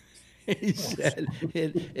 He said,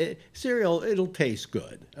 cereal, it'll taste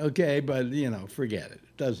good, okay, but, forget it.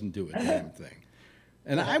 It doesn't do a damn thing.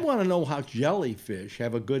 And I want to know how jellyfish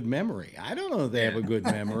have a good memory. I don't know if they have a good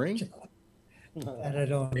memory. And I don't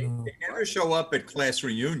know. They never show up at class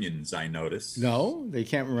reunions, I notice. No, they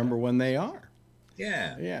can't remember when they are.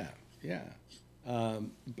 Yeah. Yeah.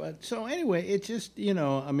 But so anyway, it's just,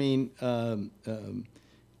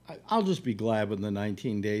 I'll just be glad when the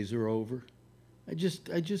 19 days are over.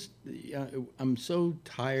 I'm so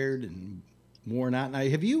tired and worn out. Now,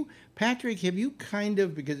 Patrick,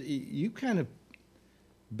 because you kind of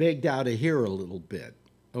begged out of here a little bit,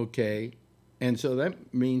 okay? And so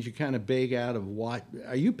that means you kind of beg out of what?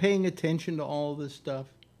 Are you paying attention to all this stuff?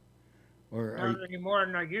 Or not any more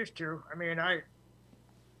than I used to. I mean,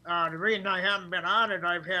 the reason I haven't been on it,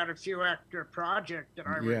 I've had a few extra projects that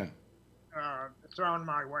I was thrown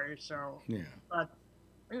my way. So, yeah. But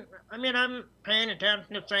I mean, I'm paying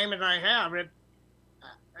attention the same as I have.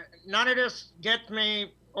 None of this gets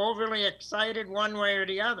me overly excited one way or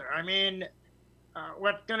the other. I mean,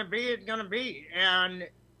 what's going to be is going to be. And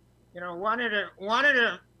one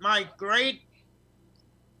of my great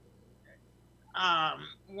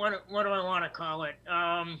what do I want to call it?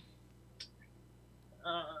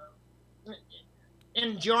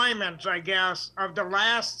 Enjoyments, I guess, of the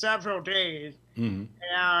last several days. Mm-hmm.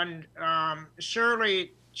 And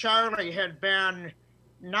surely Charlie had been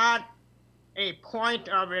not a point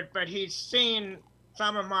of it, but he's seen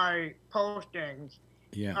some of my postings.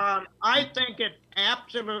 Yeah. I think it's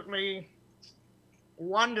absolutely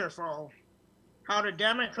wonderful how the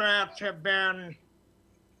Democrats have been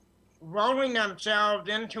rolling themselves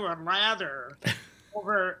into a lather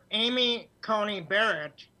over Amy Coney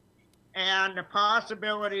Barrett and the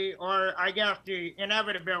possibility, or I guess the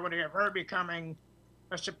inevitability, of her becoming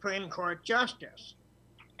a Supreme Court justice.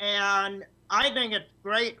 And I think it's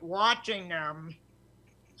great watching them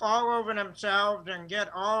fall over themselves and get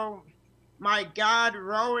all, my God,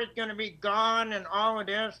 Roe is going to be gone and all of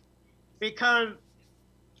this, because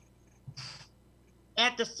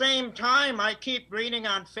at the same time, I keep reading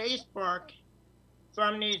on Facebook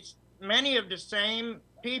from many of the same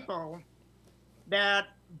people that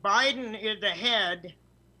Biden is ahead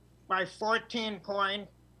by 14 points.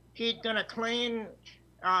 He's going to clean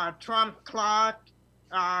Trump clock.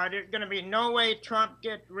 There's going to be no way Trump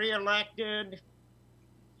gets reelected.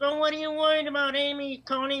 So what are you worried about Amy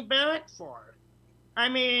Coney Barrett for? I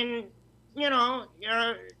mean,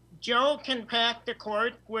 Joe can pack the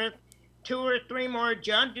court with 2 or 3 more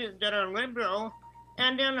judges that are liberal,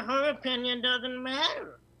 and then her opinion doesn't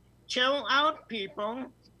matter. Chill out, people.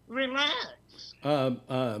 Relax.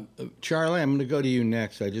 Charlie, I'm going to go to you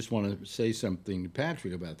next. I just want to say something to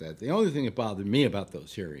Patrick about that. The only thing that bothered me about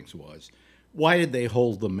those hearings was, why did they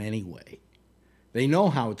hold them anyway? They know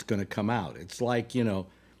how it's going to come out. It's like,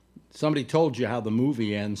 somebody told you how the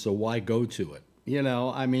movie ends, so why go to it?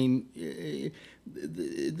 I mean,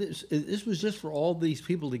 this was just for all these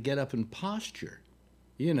people to get up and posture,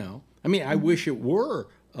 I mean, I wish it were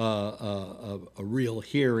a real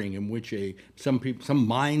hearing in which some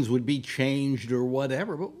minds would be changed or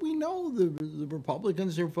whatever, but we know the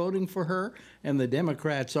Republicans are voting for her and the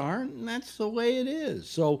Democrats aren't, and that's the way it is.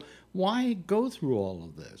 So why go through all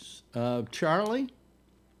of this? Charlie?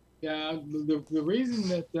 Yeah, the reason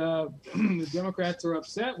that the Democrats are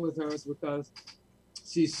upset with her is because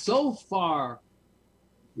she's so far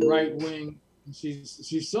right wing.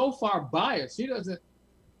 She's so far biased.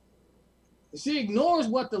 She ignores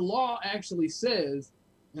what the law actually says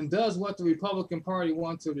and does what the Republican Party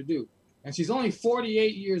wants her to do. And she's only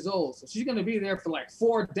 48 years old, so she's going to be there for like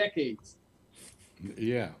 4 decades.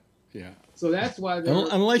 Yeah. So that's why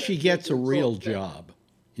unless she gets a real job,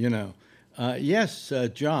 yes,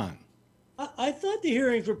 John. I thought the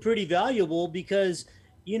hearings were pretty valuable because,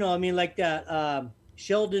 I mean, like that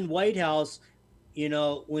Sheldon Whitehouse,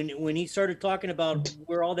 when he started talking about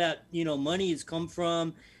where all that, money has come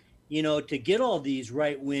from, to get all these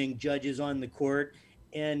right-wing judges on the court.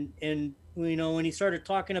 And when he started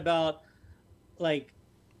talking about like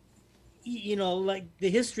the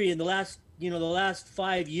history in the last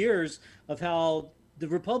 5 years of how the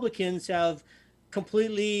Republicans have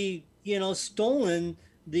completely, stolen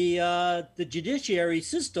the judiciary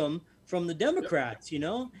system from the Democrats,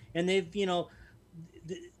 and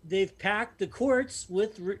they've packed the courts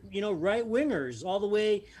with, right-wingers all the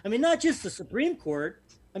way. I mean, not just the Supreme Court,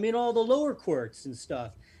 I mean, all the lower courts and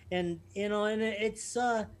stuff. And, and it's,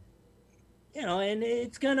 and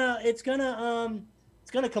it's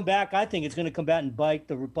gonna come back. I think it's gonna come back and bite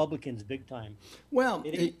the Republicans big time. Well,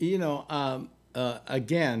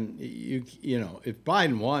 again, you know, if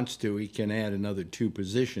Biden wants to, he can add another 2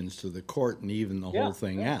 positions to the court and even the whole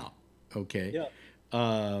thing out. Okay. Yeah.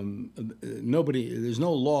 There's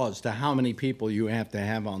no laws to how many people you have to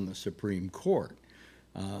have on the Supreme Court.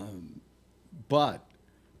 But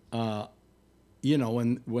you know,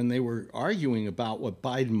 when they were arguing about what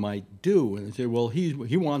Biden might do, and they said, well,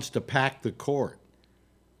 he wants to pack the court.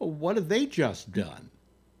 Well, what have they just done?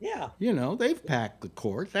 Yeah. You know, they've packed the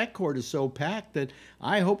court. That court is so packed that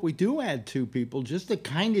I hope we do add 2 people just to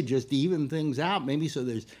kind of just even things out. Maybe so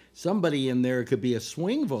there's somebody in there, it could be a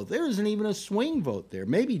swing vote. There isn't even a swing vote there.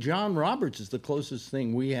 Maybe John Roberts is the closest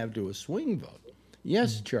thing we have to a swing vote.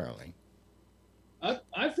 Yes, Charlie.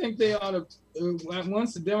 I think they ought to,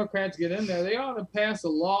 once the Democrats get in there, they ought to pass a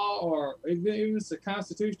law or even if it's a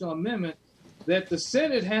constitutional amendment that the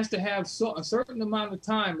Senate has to have a certain amount of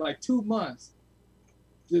time, like 2 months,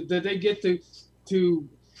 that they get to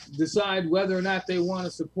decide whether or not they want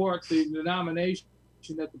to support the nomination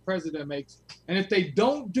that the president makes. And if they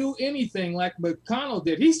don't do anything like McConnell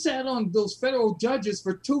did, he sat on those federal judges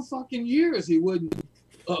for 2 fucking years. He wouldn't.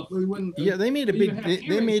 Yeah, they made a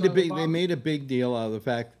big deal out of the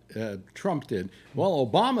fact Trump did. Well,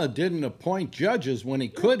 Obama didn't appoint judges when he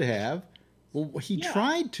could have. Well, he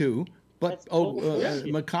tried to. But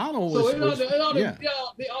McConnell was. So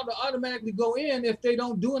they ought to automatically go in if they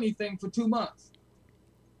don't do anything for 2 months.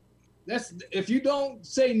 That's if you don't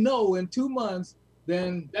say no in 2 months,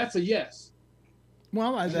 then that's a yes.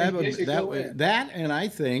 Well, that and I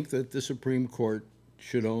think that the Supreme Court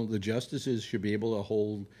should the justices should be able to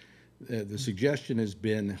hold. The suggestion has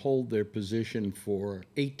been hold their position for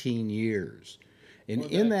 18 years, and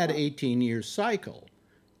in that 18-year cycle,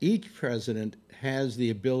 each president has the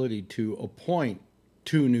ability to appoint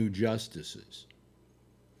 2 new justices,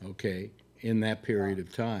 okay, in that period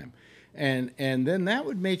of time. And then that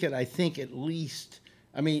would make it, I think, at least,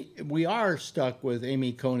 I mean, we are stuck with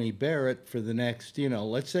Amy Coney Barrett for the next, you know,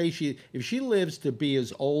 let's say if she lives to be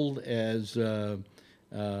as old as,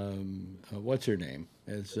 what's her name?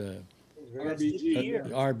 As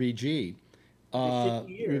RBG,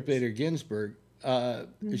 Ruth Bader Ginsburg.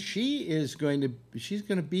 She's going to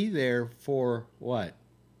be there for what,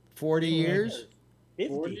 40 years?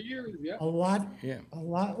 40 years, yeah. A lot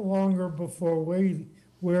longer before we're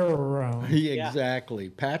around. Yeah, exactly.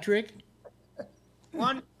 Patrick?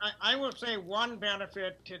 I will say one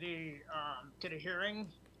benefit to the hearing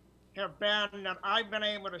have been that I've been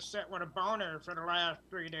able to sit with a boner for the last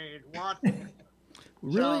 3 days watching.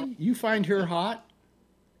 Really? So, you find her hot?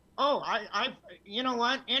 Oh, I you know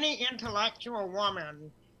what? Any intellectual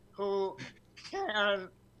woman who has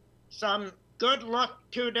some good look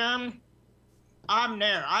to them, I'm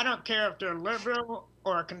there. I don't care if they're liberal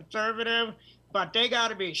or conservative, but they got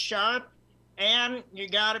to be sharp and you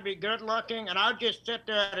got to be good looking, and I'll just sit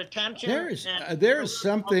there at attention. There's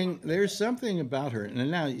something about her.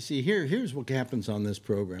 And now you see here's what happens on this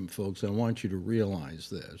program, folks. I want you to realize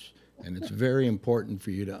this, and it's very important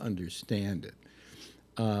for you to understand it.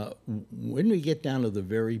 When we get down to the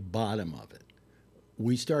very bottom of it,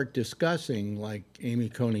 we start discussing like Amy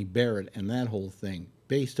Coney Barrett and that whole thing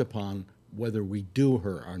based upon whether we do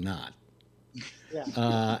her or not.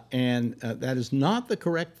 Yeah. And that is not the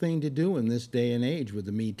correct thing to do in this day and age with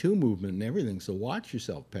the Me Too movement and everything. So watch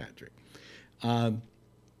yourself, Patrick. But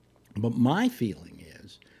my feeling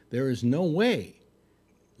is there is no way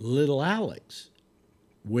little Alex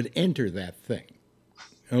would enter that thing.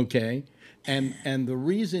 Okay? And the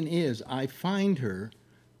reason is I find her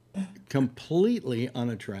completely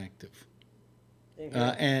unattractive.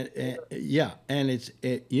 And it's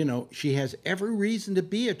you know, she has every reason to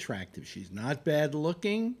be attractive. She's not bad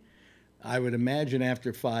looking. I would imagine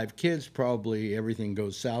after 5 kids, probably everything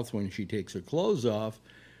goes south when she takes her clothes off.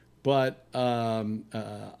 But the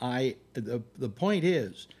point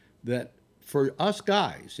is that for us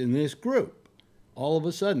guys in this group, all of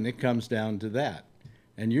a sudden it comes down to that.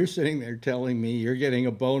 And you're sitting there telling me you're getting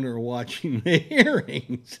a boner watching the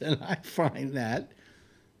hearings, and I find that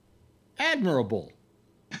admirable.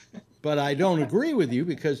 But I don't agree with you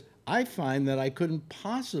because I find that I couldn't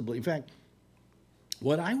possibly. In fact,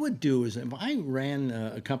 what I would do is if I ran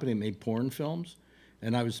a company that made porn films,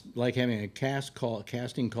 and I was like having a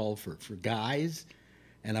casting call for guys,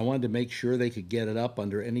 and I wanted to make sure they could get it up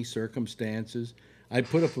under any circumstances, I'd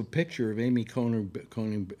put up a picture of Amy Coney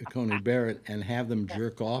Barrett and have them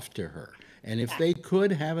jerk off to her. And if they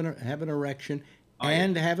could have an erection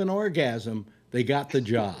and have an orgasm, they got the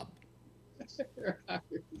job.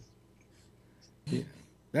 Yeah.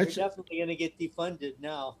 You're definitely going to get defunded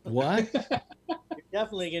now. What? You're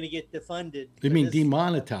definitely going to get defunded. You mean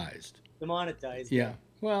demonetized? Demonetized. Yeah.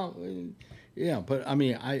 Well, Yeah, but I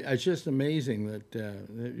mean, it's just amazing that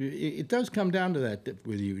it does come down to that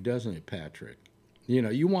with you, doesn't it, Patrick? You know,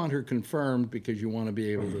 you want her confirmed because you want to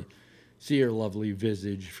be able to see her lovely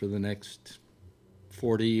visage for the next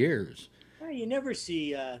 40 years. Well, you never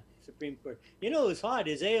see Supreme Court. You know who's hot?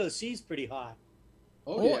 Is AOC's pretty hot.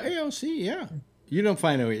 Oh yeah. AOC, yeah. You don't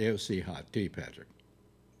find AOC hot, do you, Patrick?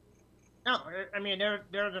 No, I mean,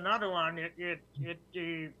 there's another one.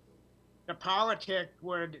 The politic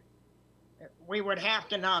we would have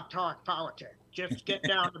to not talk politics. Just get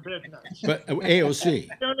down to business. But AOC.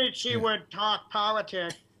 As soon as she would talk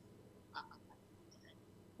politics,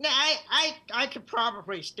 I could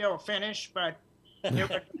probably still finish, but it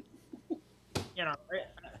would, you know,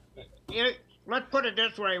 let's put it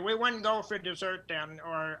this way: we wouldn't go for dessert then,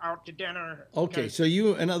 or out to dinner. Okay, so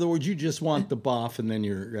you, in other words, you just want the boff, and then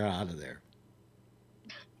you're out of there.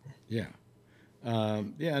 Yeah,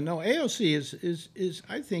 yeah. No, AOC is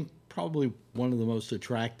I think probably one of the most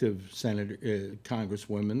attractive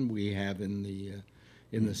congresswomen we have in the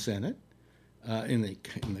Senate, in the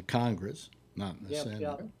Congress, not in the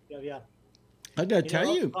Senate. Yeah. I got to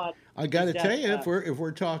tell you, if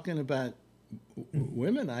we're talking about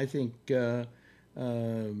women, I think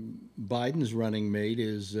Biden's running mate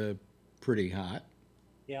is pretty hot.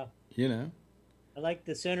 Yeah. You know. I like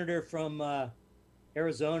the senator from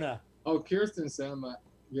Arizona. Oh, Kirsten Sinema.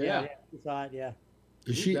 Yeah. She's hot. Yeah.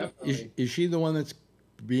 Is she the one that's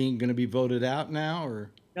going to be voted out now, or?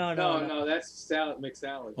 No, that's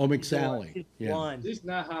McSally. Oh, McSally. She's blonde. She's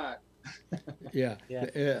not hot. Yeah.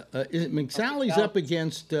 McSally's up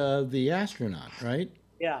against the astronaut, right?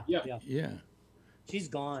 Yeah. She's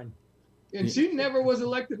gone. And she never was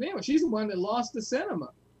elected anyway. She's the one that lost to Sinema.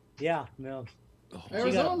 Yeah, no.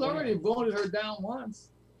 Arizona's already voted her down once.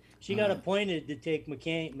 She got appointed to take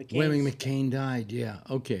McCain. When McCain died, yeah.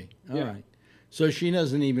 Okay, all right. So she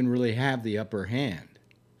doesn't even really have the upper hand,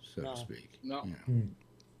 so to speak. No.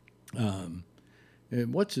 Yeah.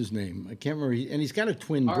 What's his name? I can't remember. And he's got a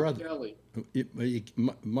twin brother. Kelly. What?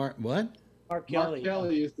 Mark Kelly.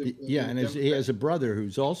 Kelly is the and he has a brother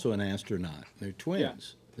who's also an astronaut. They're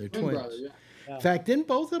twins. Yeah. They're twins. Brother, yeah. In fact, didn't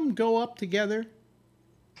both of them go up together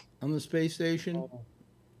on the space station? Oh.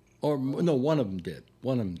 Or no, one of them did.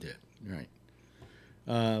 Right.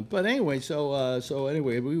 But anyway, so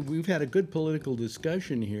anyway, we've had a good political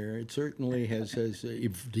discussion here. It certainly has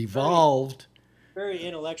evolved. Very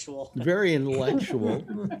intellectual. Very intellectual.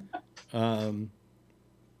 Let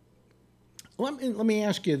me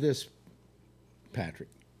ask you this, Patrick.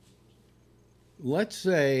 Let's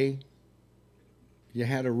say you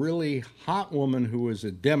had a really hot woman who was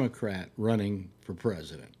a Democrat running for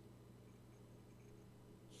president.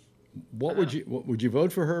 What would you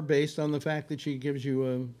vote for her based on the fact that she gives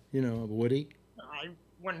you a Woody? I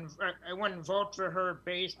wouldn't vote for her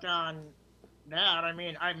based on that. I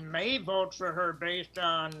mean, I may vote for her based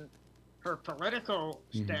on her political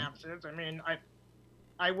stances. I mean,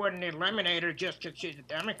 I wouldn't eliminate her just because she's a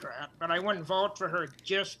Democrat, but I wouldn't vote for her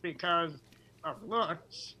just because of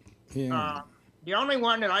looks. Yeah. The only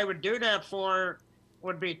one that I would do that for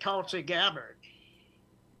would be Tulsi Gabbard.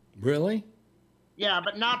 Really? Yeah,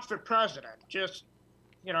 but not for president. Just,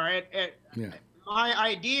 my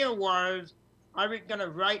idea was I was going to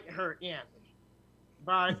write her in,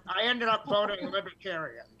 but I ended up voting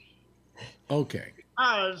Libertarian. Okay.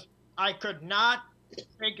 Because I could not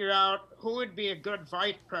figure out who would be a good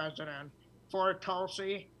vice president for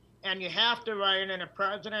Tulsi, and you have to write in a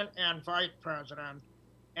president and vice president.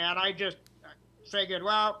 And I just figured,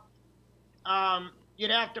 well,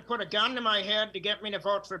 you'd have to put a gun to my head to get me to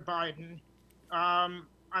vote for Biden. I'm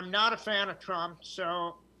not a fan of Trump,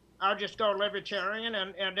 so I'll just go Libertarian,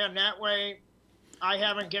 and then that way I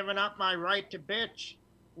haven't given up my right to bitch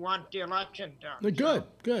once the election done.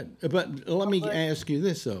 Good. But let me ask you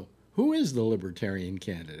this, though. Who is the Libertarian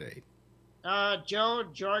candidate? Joe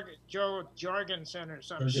Jorgensen or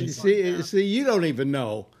something. See, you don't even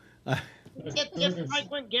know. It's like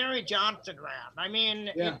when Gary Johnson ran. I mean,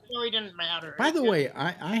 it really didn't matter. By the way,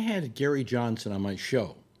 I had Gary Johnson on my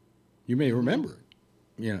show. You may remember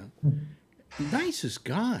it. Nicest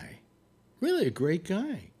guy. Really a great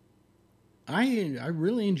guy. I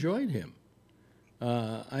really enjoyed him.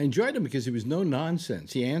 I enjoyed him because he was no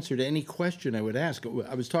nonsense. He answered any question I would ask.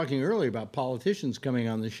 I was talking earlier about politicians coming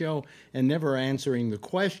on the show and never answering the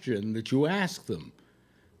question that you ask them.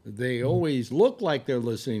 They always look like they're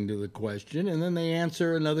listening to the question, and then they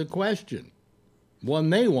answer another question, one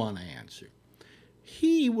they want to answer.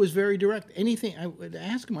 He was very direct. Anything I would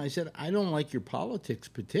ask him, I said, I don't like your politics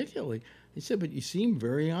particularly. He said, but you seem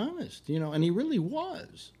very honest, and he really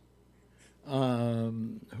was.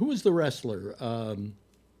 Who was the wrestler?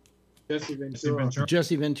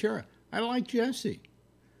 Jesse Ventura. I like Jesse,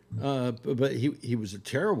 but he was a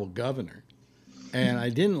terrible governor, and I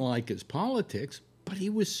didn't like his politics. But he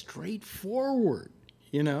was straightforward.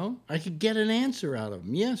 You know, I could get an answer out of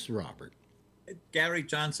him. Yes, Robert. Gary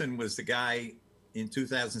Johnson was the guy in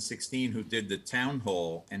 2016 who did the town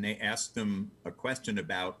hall, and they asked him a question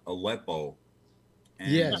about Aleppo.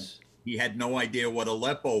 And yes. He had no idea what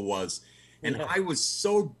Aleppo was. And I was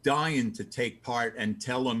so dying to take part and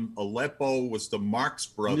tell him Aleppo was the Marx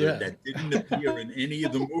brother that didn't appear in any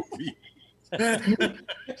of the movies.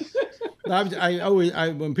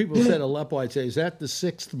 When people said Aleppo, I'd say, is that the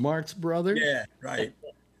sixth Marx brother? Yeah, right.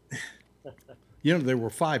 You know, there were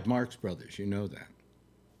 5 Marx brothers. You know that.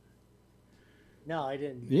 No, I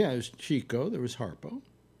didn't. Yeah, there was Chico. There was Harpo.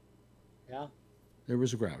 Yeah. There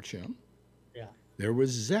was Groucho. Yeah. There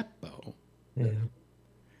was Zeppo. Yeah.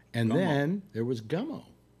 And then there was Gummo.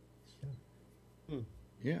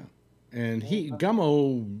 Yeah. And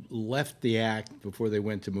Gummo left the act before they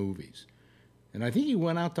went to movies. And I think he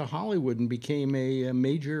went out to Hollywood and became a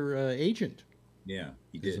major agent. Yeah,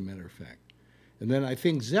 he did. As a matter of fact. And then I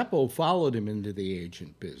think Zeppo followed him into the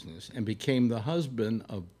agent business and became the husband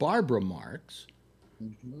of Barbara Marx,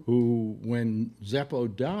 who, when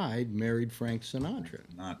Zeppo died, married Frank Sinatra.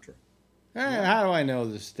 Hey, how do I know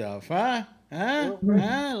this stuff, huh?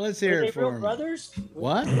 Let's hear it for me. Were they real brothers?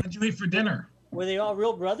 What? What did you eat for dinner? Were they all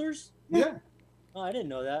real brothers? Yeah. Oh, I didn't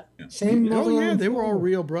know that. Same mother. Oh, yeah, they were all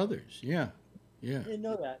real brothers. Yeah. Yeah. I didn't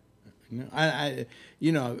know that. I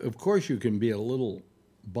you know, of course you can be a little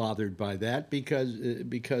bothered by that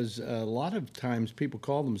because a lot of times people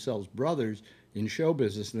call themselves brothers in show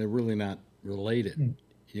business and they're really not related,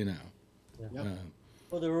 you know. Yeah.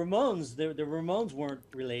 Well, the Ramones, the Ramones weren't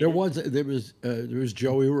related. There was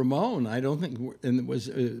Joey Ramone. I don't think, and it was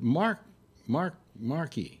Mark Ramone.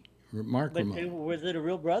 Was it a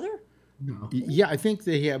real brother? No. Yeah, I think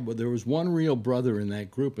there was one real brother in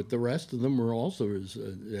that group, but the rest of them were also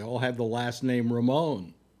they all had the last name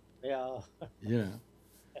Ramone. Yeah. You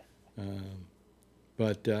know.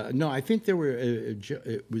 But no, I think there were.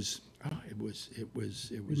 It was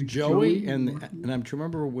Joey and I'm to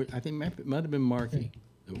remember. I think it might have been Marky.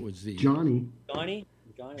 It was the Johnny.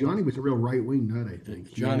 Johnny was a real right wing nut, I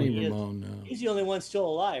think. Johnny Ramone. He's the only one still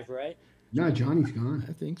alive, right? No, Johnny's gone.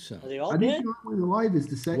 I think so. Are they all I dead? think the only one alive is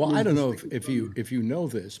the second. Well, I don't know if you know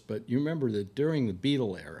this, but you remember that during the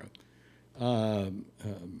Beatle era,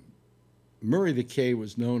 Murray the K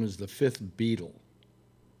was known as the 5th Beatle.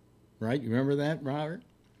 Right? You remember that, Robert?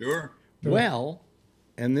 Sure. Well,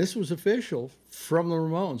 and this was official from the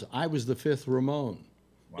Ramones. I was the 5th Ramone.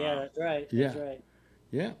 Wow. Yeah, that's right. That's right.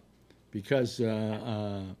 Yeah, because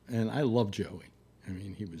and I love Joey. I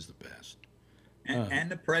mean, he was the best. And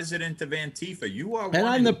the president of Antifa. You are. And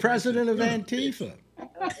I'm the president of Antifa.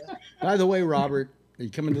 By the way, Robert, are you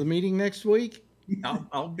coming to the meeting next week?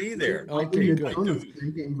 I'll be there. Okay,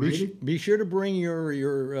 good. Be sure to bring your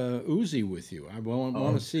Uzi with you. I want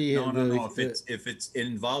to see. No. If it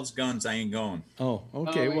involves guns, I ain't going. Oh,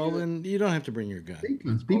 okay. Well, then you don't have to bring your gun.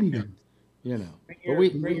 BB guns. You know,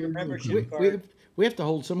 bring your membership card. We have to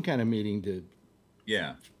hold some kind of meeting to.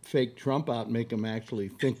 Yeah. Fake Trump out and make them actually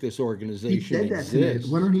think this organization exists. He said that.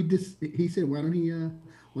 Why don't he said, why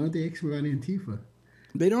don't they ask about Antifa?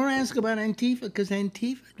 They don't ask about Antifa because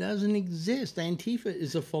Antifa doesn't exist. Antifa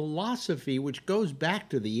is a philosophy which goes back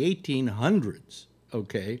to the 1800s,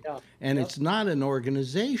 okay? Yeah. And it's not an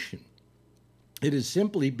organization. It is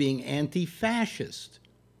simply being anti-fascist.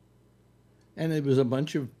 And it was a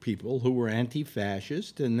bunch of people who were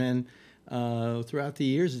anti-fascist, and then throughout the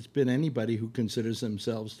years, it's been anybody who considers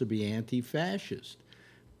themselves to be anti-fascist.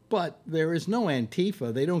 But there is no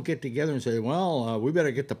Antifa. They don't get together and say, well, we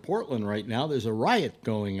better get to Portland right now. There's a riot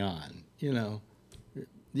going on, you know.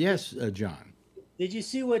 Yes, John. Did you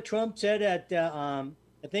see what Trump said at, I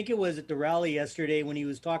think it was at the rally yesterday when he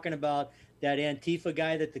was talking about that Antifa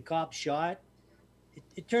guy that the cops shot?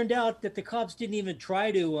 It turned out that the cops didn't even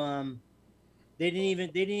try to... They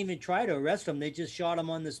didn't even try to arrest him. They just shot him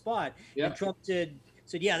on the spot. Yeah. And Trump said,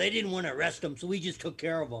 yeah, they didn't want to arrest him, so we just took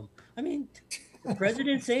care of him. I mean, the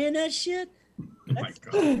president saying that shit? My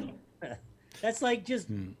God. That's like just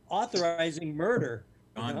authorizing murder.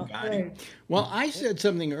 Well, I said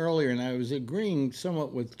something earlier, and I was agreeing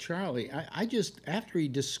somewhat with Charlie. I just, after he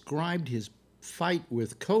described his fight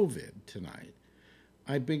with COVID tonight,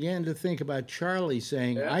 I began to think about Charlie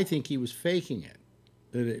saying, I think he was faking it.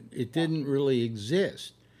 That it didn't really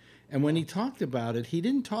exist. And when he talked about it, he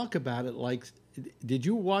didn't talk about it like... Did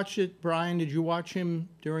you watch it, Brian? Did you watch him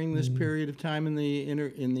during this period of time in the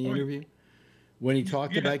interview? when he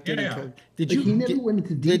talked about getting COVID? Did he never went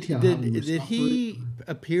into detail? Did he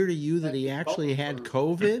appear to you that he actually had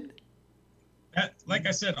COVID? Like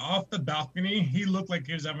I said, off the balcony, he looked like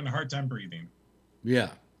he was having a hard time breathing. Yeah.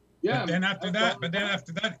 Yeah. But then after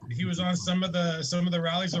that, he was on some of the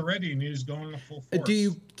rallies already, and he was going full force.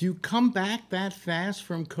 Do you come back that fast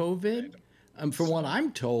from COVID? From what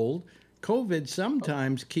I'm told, COVID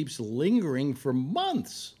sometimes keeps lingering for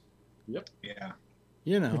months. Yep. Yeah.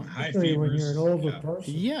 You know, high When you're fevers. an older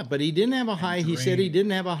person. Yeah, but he didn't have a high. He said he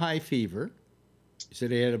didn't have a high fever. He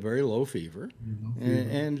said he had a very low fever,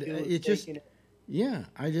 and it just. Yeah,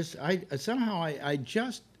 I somehow.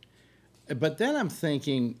 But then I'm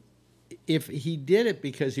thinking, if he did it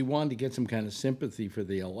because he wanted to get some kind of sympathy for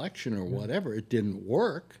the election or whatever, it didn't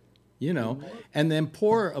work, you know. And then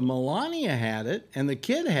poor Melania had it, and the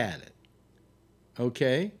kid had it.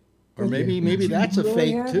 Okay, or maybe that's a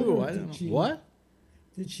fake too. I don't know. What?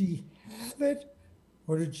 Did she have it,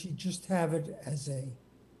 or did she just have it as a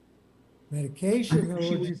medication?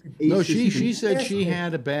 No, she said she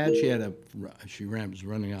had a bad. She was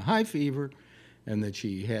running a high fever, and that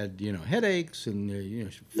she had headaches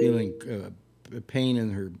and feeling pain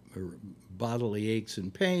in her bodily aches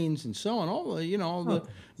and pains and so on. All the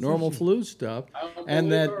normal flu stuff,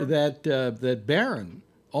 and that Barron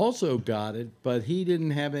also got it, but he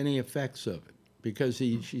didn't have any effects of it because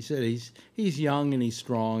she said he's young and he's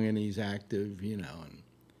strong and he's active,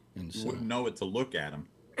 and so. Wouldn't know it to look at him.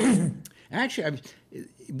 Actually,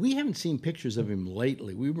 we haven't seen pictures of him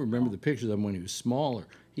lately. We remember the pictures of him when he was smaller.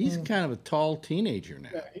 He's kind of a tall teenager now.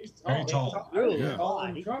 Yeah, he's Very tall. Really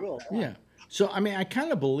tall. Yeah. So, I mean, I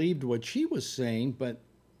kind of believed what she was saying, but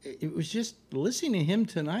it was just listening to him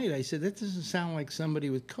tonight. I said, that doesn't sound like somebody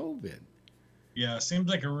with COVID. Yeah, it seems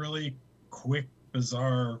like a really quick,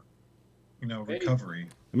 bizarre, recovery.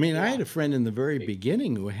 I mean, I had a friend in the very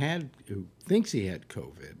beginning who thinks he had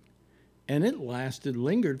COVID, and it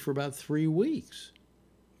lingered for about 3 weeks.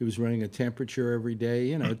 He was running a temperature every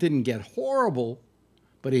day. It didn't get horrible,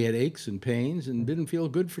 but he had aches and pains and didn't feel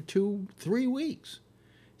good for 2-3 weeks.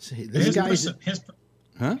 See, this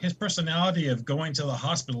his personality of going to the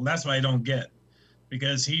hospital, that's what I don't get,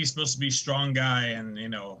 because he's supposed to be a strong guy and,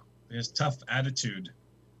 his tough attitude.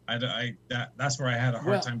 That's where I had a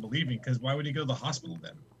hard time believing, because why would he go to the hospital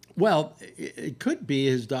then? Well, it could be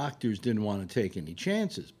his doctors didn't want to take any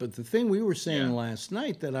chances. But the thing we were saying last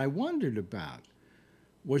night that I wondered about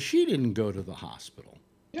was she didn't go to the hospital.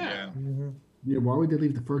 Yeah. Yeah, why would they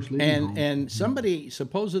leave the first lady home? And somebody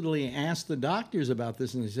supposedly asked the doctors about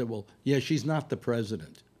this, and they said, well, yeah, she's not the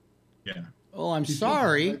president. Yeah. Oh, I'm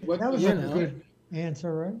sorry. That was a good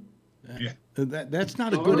answer, right? Yeah. That's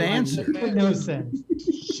not a good answer. No sense.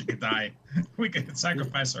 She could die. We could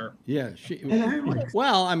sacrifice her. Yeah.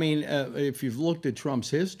 Well, I mean, if you've looked at Trump's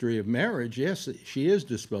history of marriage, yes, she is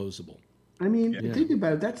disposable. I mean, think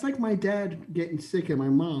about it. That's like my dad getting sick and my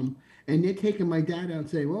mom, and they're taking my dad out and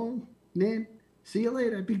saying, well, man, see you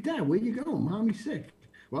later. Big Dad, where you going? Mommy's sick.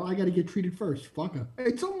 Well, I got to get treated first. Fuck her.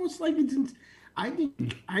 It's almost like I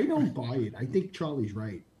don't buy it. I think Charlie's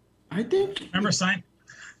right.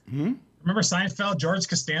 Remember Seinfeld, George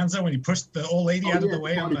Costanza, when he pushed the old lady out of the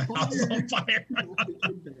way on the house on fire?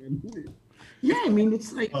 Yeah, I mean,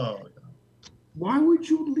 it's like, why would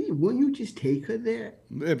you leave? Wouldn't you just take her there?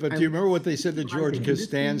 But do you remember what they said to George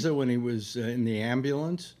Costanza when he was in the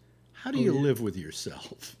ambulance? How do you live with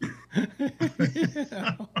yourself?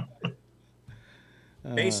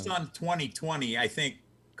 Based on 2020, I think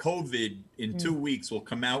COVID in 2 weeks will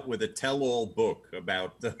come out with a tell-all book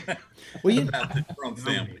about the Trump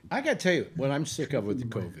family. I got to tell you what I'm sick of with the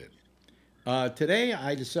COVID. Today,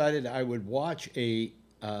 I decided I would watch a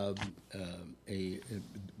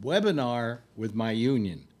webinar with my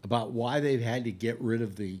union about why they've had to get rid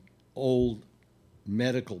of the old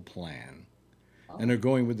medical plan, and are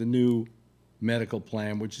going with the new medical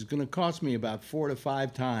plan, which is going to cost me about 4 to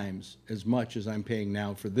 5 times as much as I'm paying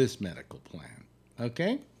now for this medical plan.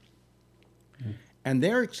 Okay? And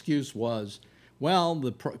their excuse was, well,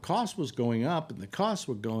 the cost was going up, and the costs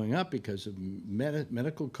were going up because of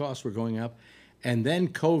medical costs were going up, and then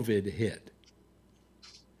COVID hit.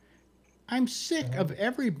 I'm sick of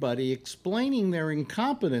everybody explaining their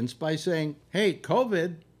incompetence by saying, hey,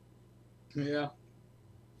 COVID. Yeah.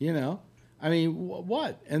 I mean,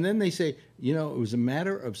 what? And then they say, it was a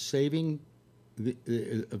matter of saving the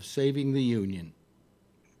union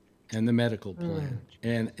and the medical plan.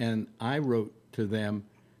 And I wrote to them,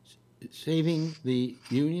 saving the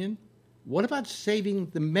union? What about saving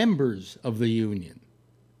the members of the union?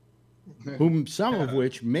 Some of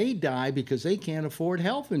which may die because they can't afford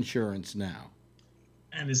health insurance now.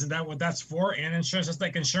 And isn't that what that's for? And insurance, it's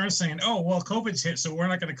like insurance saying, oh, well, COVID's hit, so we're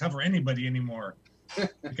not going to cover anybody anymore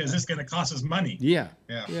because it's going to cost us money. Yeah.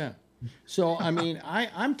 So, I mean,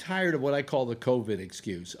 I'm tired of what I call the COVID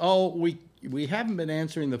excuse. Oh, we haven't been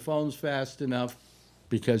answering the phones fast enough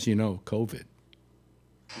because, COVID.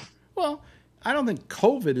 Well, I don't think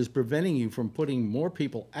COVID is preventing you from putting more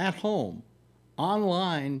people at home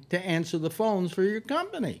online to answer the phones for your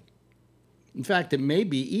company. In fact, it may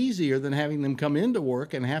be easier than having them come into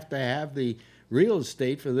work and have to have the real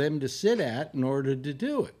estate for them to sit at in order to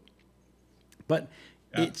do it. But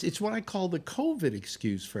it's what I call the COVID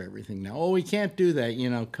excuse for everything now. Oh, we can't do that,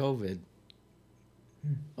 COVID.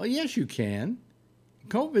 Well, yes, you can.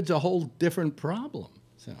 COVID's a whole different problem.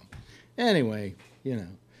 So, anyway,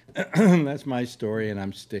 that's my story, and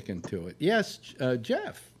I'm sticking to it. Yes,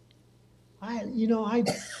 Jeff.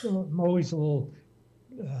 I'm always a little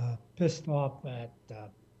pissed off at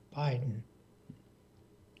Biden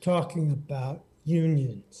talking about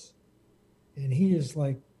unions, and he is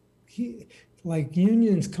like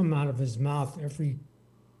unions come out of his mouth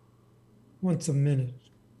once a minute.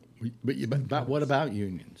 But what about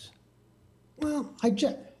unions? Well, I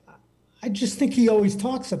just think he always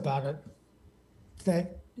talks about it,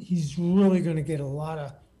 that he's really going to get a lot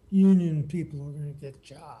of union people who are going to get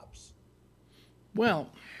jobs. Well,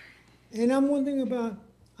 and I'm wondering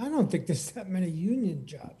I don't think there's that many union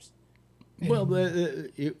jobs. Well,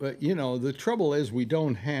 the trouble is we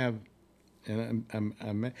don't have, and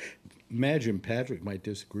I imagine Patrick might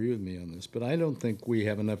disagree with me on this, but I don't think we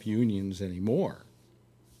have enough unions anymore.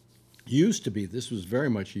 Used to be, this was very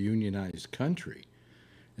much a unionized country.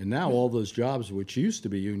 And now all those jobs which used to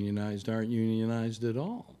be unionized aren't unionized at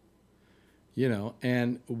all.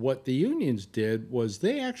 And what the unions did was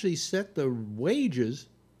they actually set the wages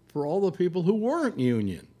for all the people who weren't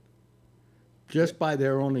union, just by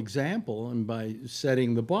their own example and by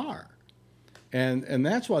setting the bar. And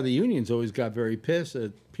that's why the unions always got very pissed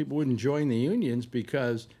that people wouldn't join the unions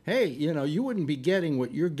because, hey, you wouldn't be getting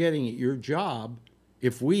what you're getting at your job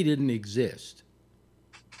if we didn't exist.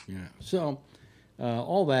 So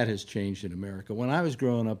all that has changed in America. When I was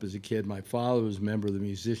growing up as a kid, my father was a member of the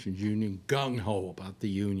Musicians Union, gung-ho about the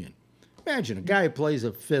union. Imagine a guy who plays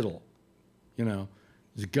a fiddle,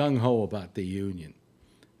 is gung-ho about the union.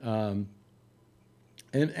 And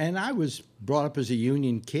I was brought up as a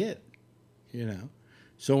union kid,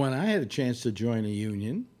 So when I had a chance to join a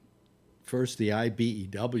union, first the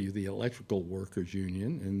IBEW, the Electrical Workers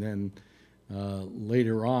Union, and then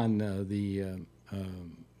later on the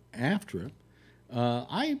AFTRA,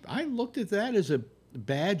 I looked at that as a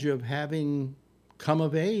badge of having come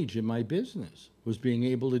of age in my business, was being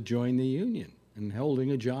able to join the union and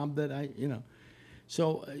holding a job that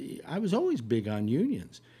So I was always big on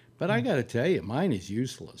unions. But I got to tell you, mine is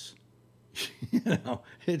useless.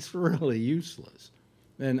 It's really useless.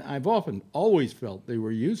 And I've always felt they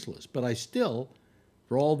were useless, but I still,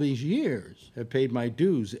 for all these years, have paid my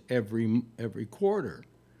dues every quarter.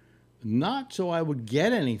 Not so I would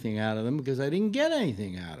get anything out of them, because I didn't get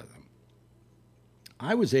anything out of them.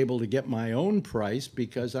 I was able to get my own price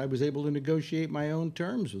because I was able to negotiate my own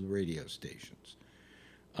terms with radio stations.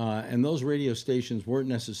 And those radio stations weren't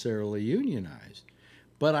necessarily unionized.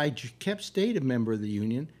 But I stayed a member of the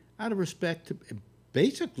union out of respect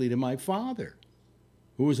basically to my father,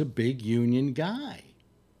 who was a big union guy.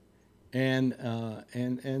 And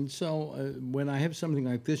so when I have something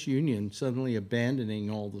like this union suddenly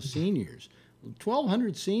abandoning all the seniors,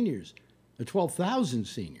 1,200 seniors, 12,000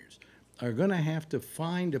 seniors are going to have to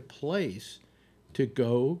find a place to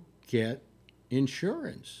go get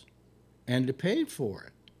insurance and to pay for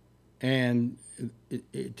it. And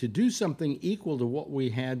to do something equal to what we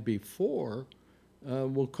had before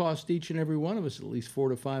will cost each and every one of us at least $400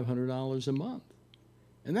 to $500 a month.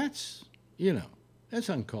 And that's, that's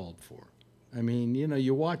uncalled for. I mean,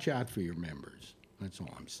 you watch out for your members. That's all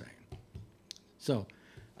I'm saying. So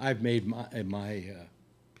I've made my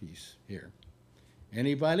piece here.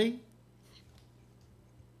 Anybody?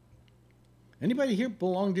 Anybody here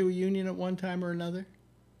belong to a union at one time or another?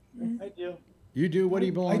 I do. You do? What do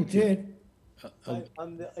you belong to? I did.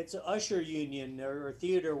 It's an usher union or a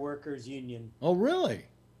theater workers union. Oh, really?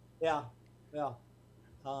 Yeah.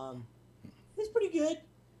 It's pretty good,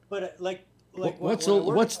 but what's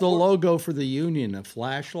the logo for the union? A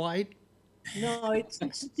flashlight? No, it's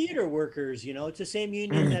theater workers. It's the same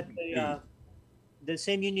union that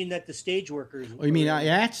the stage workers. Oh, you mean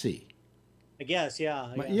IATSE? I guess,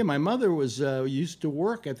 yeah. My mother was used to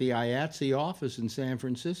work at the IATSE office in San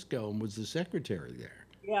Francisco and was the secretary there.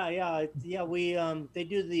 Yeah. We they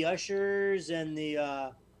do the ushers and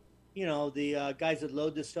the you know, the guys that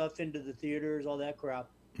load the stuff into the theaters, all that crap.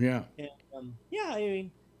 Yeah. And yeah, I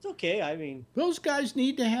mean, it's okay. I mean, those guys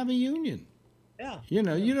need to have a union. Yeah. You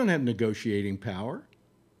know, yeah. you don't have negotiating power,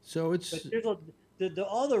 so it's. But there's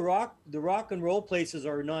all the rock and roll places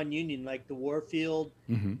are non-union, like the Warfield.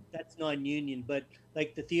 Mm-hmm. That's non-union, but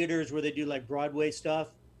like the theaters where they do like Broadway stuff,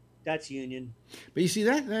 that's union. But you see,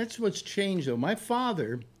 that's what's changed, though. My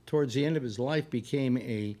father, towards the end of his life, became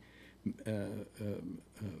a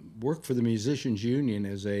worked for the musicians union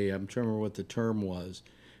as a, I'm trying to remember what the term was,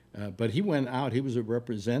 but he went out. He was a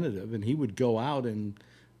representative, and he would go out and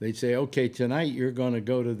they'd say, "Okay, tonight you're going to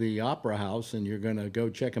go to the opera house and you're going to go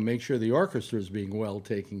check and make sure the orchestra is being well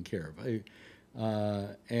taken care of."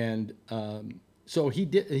 So he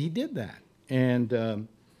did that, and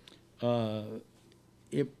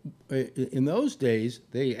in those days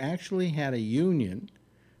they actually had a union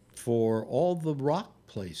for all the rock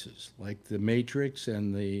places, like the Matrix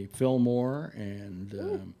and the Fillmore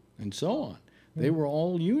and so on. They were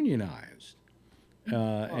all unionized.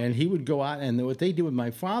 And he would go out, and what they did with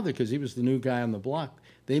my father, because he was the new guy on the block,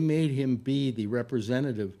 they made him be the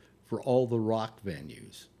representative for all the rock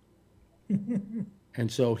venues.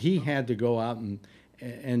 And so he had to go out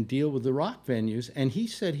and deal with the rock venues, and he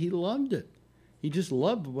said he loved it. He just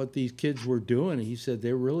loved what these kids were doing. He said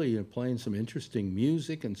they're really playing some interesting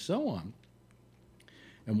music and so on.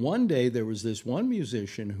 And one day there was this one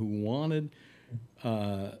musician who wanted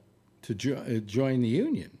to join the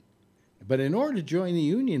union. But in order to join the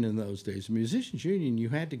union in those days, the musicians union, you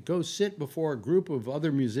had to go sit before a group of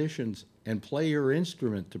other musicians and play your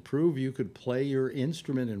instrument to prove you could play your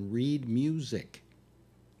instrument and read music.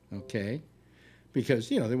 Okay? Because,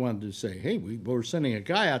 they wanted to say, hey, we're sending a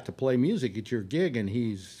guy out to play music at your gig, and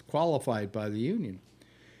he's qualified by the union.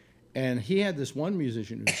 And he had this one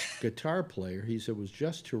musician who's a guitar player, he said was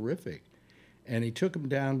just terrific. And he took him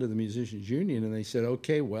down to the musicians union, and they said,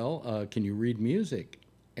 okay, well, can you read music?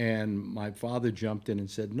 And my father jumped in and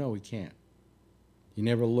said, no, he can't. He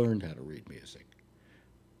never learned how to read music.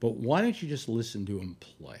 But why don't you just listen to him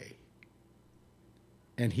play?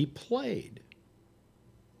 And he played.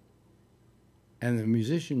 And the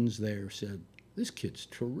musicians there said, this kid's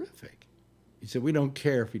terrific. He said, we don't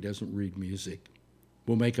care if he doesn't read music.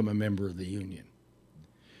 We'll make him a member of the union.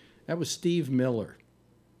 That was Steve Miller.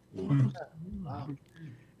 Wow.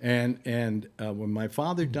 And when my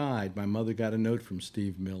father died, my mother got a note from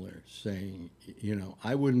Steve Miller saying,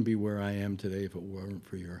 I wouldn't be where I am today if it weren't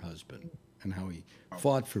for your husband, and how he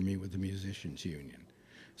fought for me with the musicians union.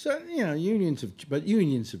 So, unions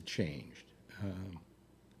have changed.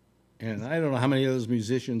 And I don't know how many of those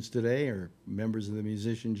musicians today are members of the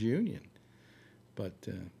musicians union. But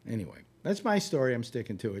anyway, that's my story. I'm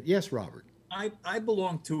sticking to it. Yes, Robert. I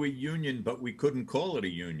belong to a union, but we couldn't call it a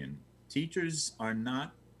union. Teachers are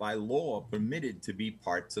not by law permitted to be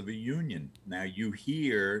parts of a union. Now you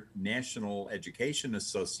hear National Education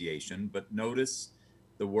Association, but notice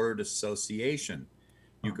the word association.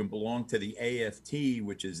 You can belong to the AFT,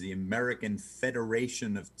 which is the American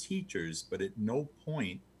Federation of Teachers, but at no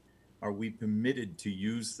point are we permitted to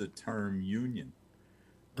use the term union.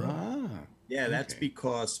 Yeah, that's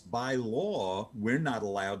because by law, we're not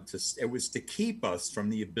allowed to, it was to keep us from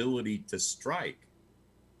the ability to strike.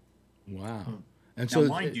 Wow. And now,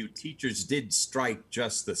 mind you, teachers did strike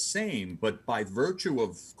just the same, but by virtue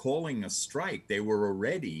of calling a strike, they were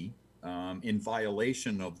already in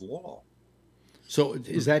violation of law. So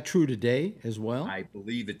is that true today as well? I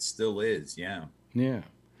believe it still is, yeah. Yeah.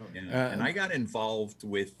 And I got involved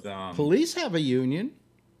with... police have a union.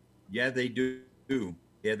 Yeah, they do.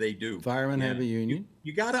 Yeah, they do. Firemen have a union.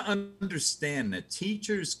 You got to understand that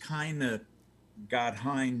teachers kind of got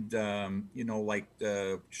behind, like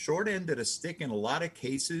the short end of the stick in a lot of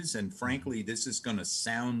cases. And frankly, this is going to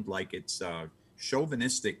sound like it's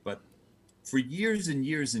chauvinistic, but for years and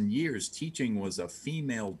years and years, teaching was a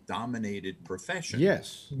female-dominated profession.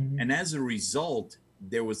 Yes. And as a result,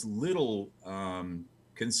 there was little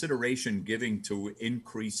consideration given to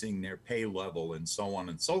increasing their pay level and so on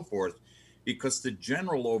and so forth, because the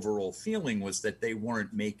general overall feeling was that they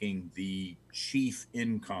weren't making the chief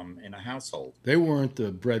income in a household. They weren't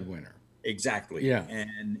the breadwinner. Exactly. Yeah.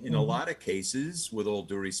 And in a lot of cases, with all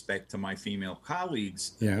due respect to my female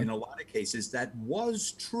colleagues, in a lot of cases that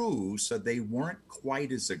was true. So they weren't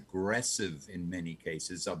quite as aggressive in many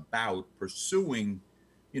cases about pursuing,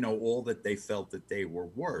 all that they felt that they were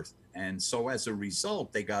worth. And so as a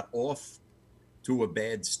result, they got off to a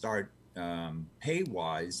bad start pay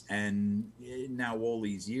wise, and now all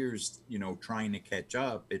these years, trying to catch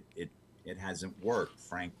up, it hasn't worked,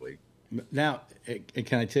 frankly. Now,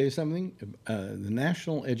 can I tell you something? The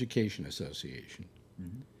National Education Association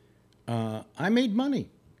I made money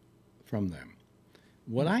from them.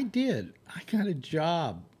 What I did, I got a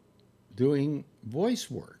job doing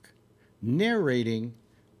voice work, narrating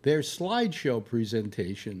their slideshow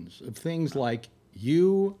presentations of things like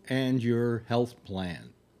you and your health plan.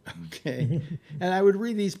 Okay. And I would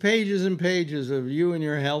read these pages and pages of you and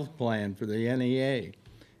your health plan for the NEA.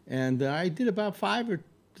 And I did about 5 or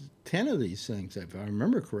 10 of these things, if I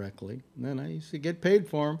remember correctly. And then I used to get paid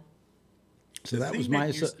for them. So that was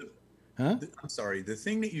my... I'm sorry. The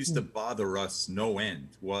thing that used to bother us no end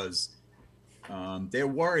was there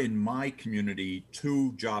were in my community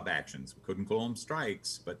 2 job actions. We couldn't call them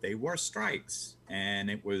strikes, but they were strikes. And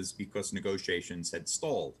it was because negotiations had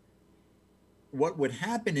stalled. What would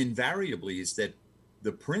happen invariably is that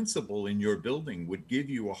the principal in your building would give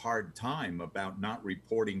you a hard time about not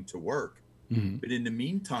reporting to work. Mm-hmm. But in the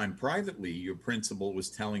meantime, privately, your principal was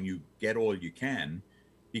telling you, get all you can.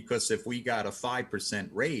 Because if we got a 5%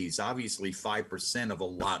 raise, obviously 5% of a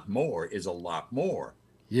lot more is a lot more.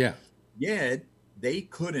 Yeah. Yet they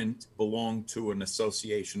couldn't belong to an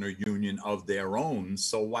association or union of their own.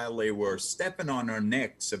 So while they were stepping on our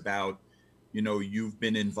necks about, you've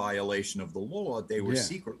been in violation of the law, they were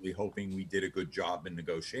secretly hoping we did a good job in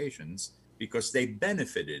negotiations because they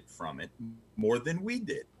benefited from it more than we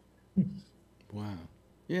did. Wow.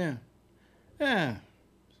 Yeah. Yeah.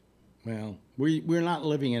 Well, we're not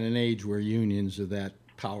living in an age where unions are that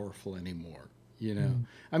powerful anymore,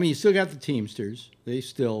 I mean, you still got the Teamsters. They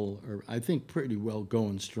still are, I think, pretty well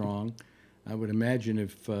going strong. I would imagine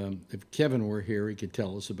if Kevin were here, he could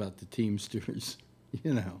tell us about the Teamsters,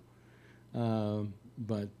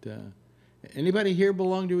 But anybody here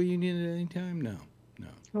belong to a union at any time? No.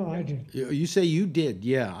 Oh, I did. You say you did.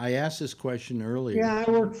 Yeah, I asked this question earlier. Yeah, I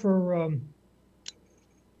worked for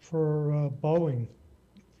Boeing,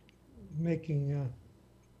 making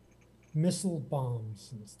missile bombs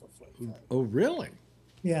and stuff like that. Oh, really?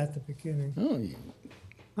 Yeah, at the beginning. Oh,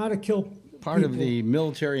 how to kill part people. Of the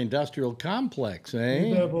military-industrial complex, eh?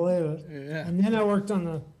 You better believe it. Yeah. And then I worked on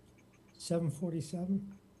the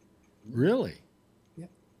 747. Really? Yeah.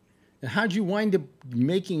 And how'd you wind up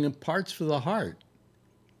making the parts for the heart?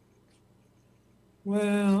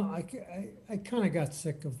 Well, I kind of got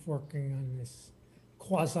sick of working on this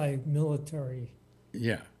quasi-military,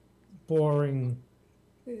 boring,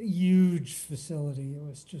 huge facility. It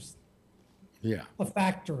was just a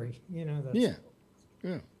factory, That's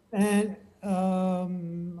Yeah. And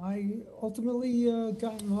I ultimately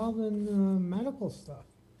got involved in medical stuff.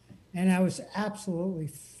 And I was absolutely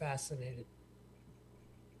fascinated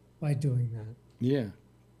by doing that. Yeah.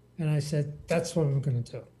 And I said, that's what I'm going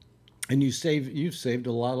to do. And you've saved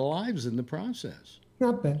a lot of lives in the process.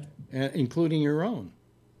 Not bad. Including your own.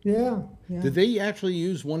 Yeah. Did they actually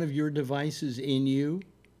use one of your devices in you?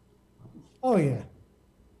 Oh, yeah.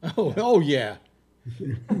 Oh yeah.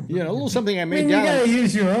 A little something I made down. You got to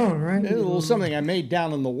use your own, right? A little something I made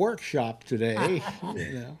down in the workshop today.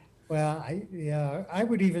 Well, I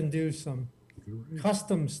would even do some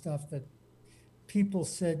custom stuff that people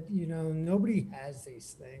said, nobody has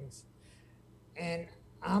these things. And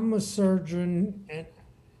I'm a surgeon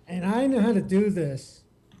and I know how to do this,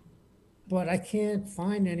 but I can't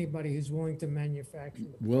find anybody who's willing to manufacture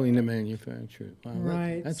it. Willing to manufacture it. Wow,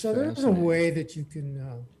 right. That's so there's a way that you can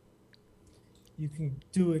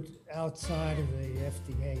do it outside of the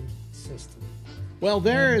FDA system. Well,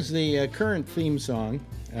 there is the current theme song,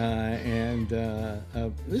 and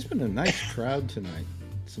there's been a nice crowd tonight.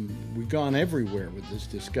 We've gone everywhere with this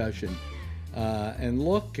discussion. And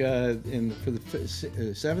look, for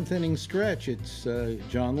the seventh inning stretch, it's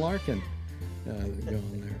John Larkin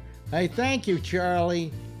going there. Hey, thank you,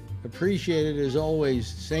 Charlie. Appreciate it as always.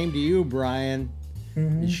 Same to you, Brian.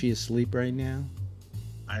 Mm-hmm. Is she asleep right now?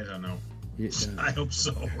 I don't know. I hope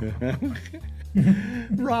so.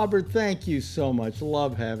 Robert, thank you so much.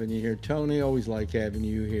 Love having you here. Tony, always like having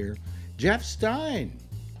you here. Jeff Stein,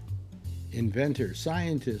 inventor,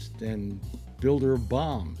 scientist, and builder of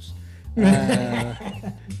bombs.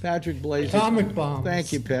 Patrick Blazer. Atomic bombs.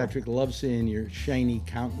 Thank you, Patrick. Love seeing your shiny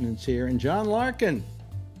countenance here. And John Larkin.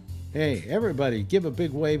 Hey, everybody, give a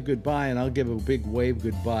big wave goodbye, and I'll give a big wave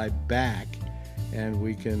goodbye back. And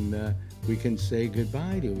we can say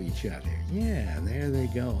goodbye to each other. Yeah, there they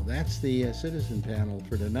go. That's the citizen panel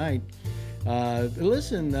for tonight.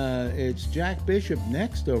 Listen, it's Jack Bishop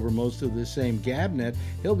next over most of the same Gabnet.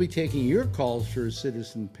 He'll be taking your calls for a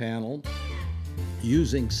citizen panel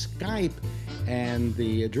using Skype, and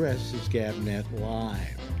the address is Gabnet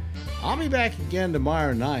Live. I'll be back again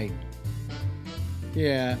tomorrow night.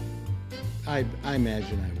 Yeah, I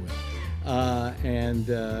imagine I will. And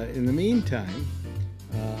in the meantime,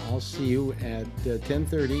 I'll see you at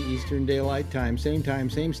 10:30 Eastern Daylight Time,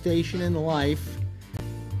 same station in life.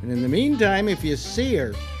 And in the meantime, if you see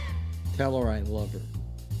her, tell her I love her.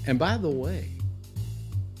 And by the way,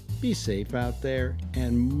 be safe out there.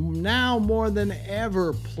 And now more than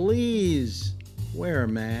ever, please wear a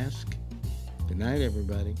mask. Good night,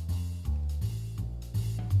 everybody.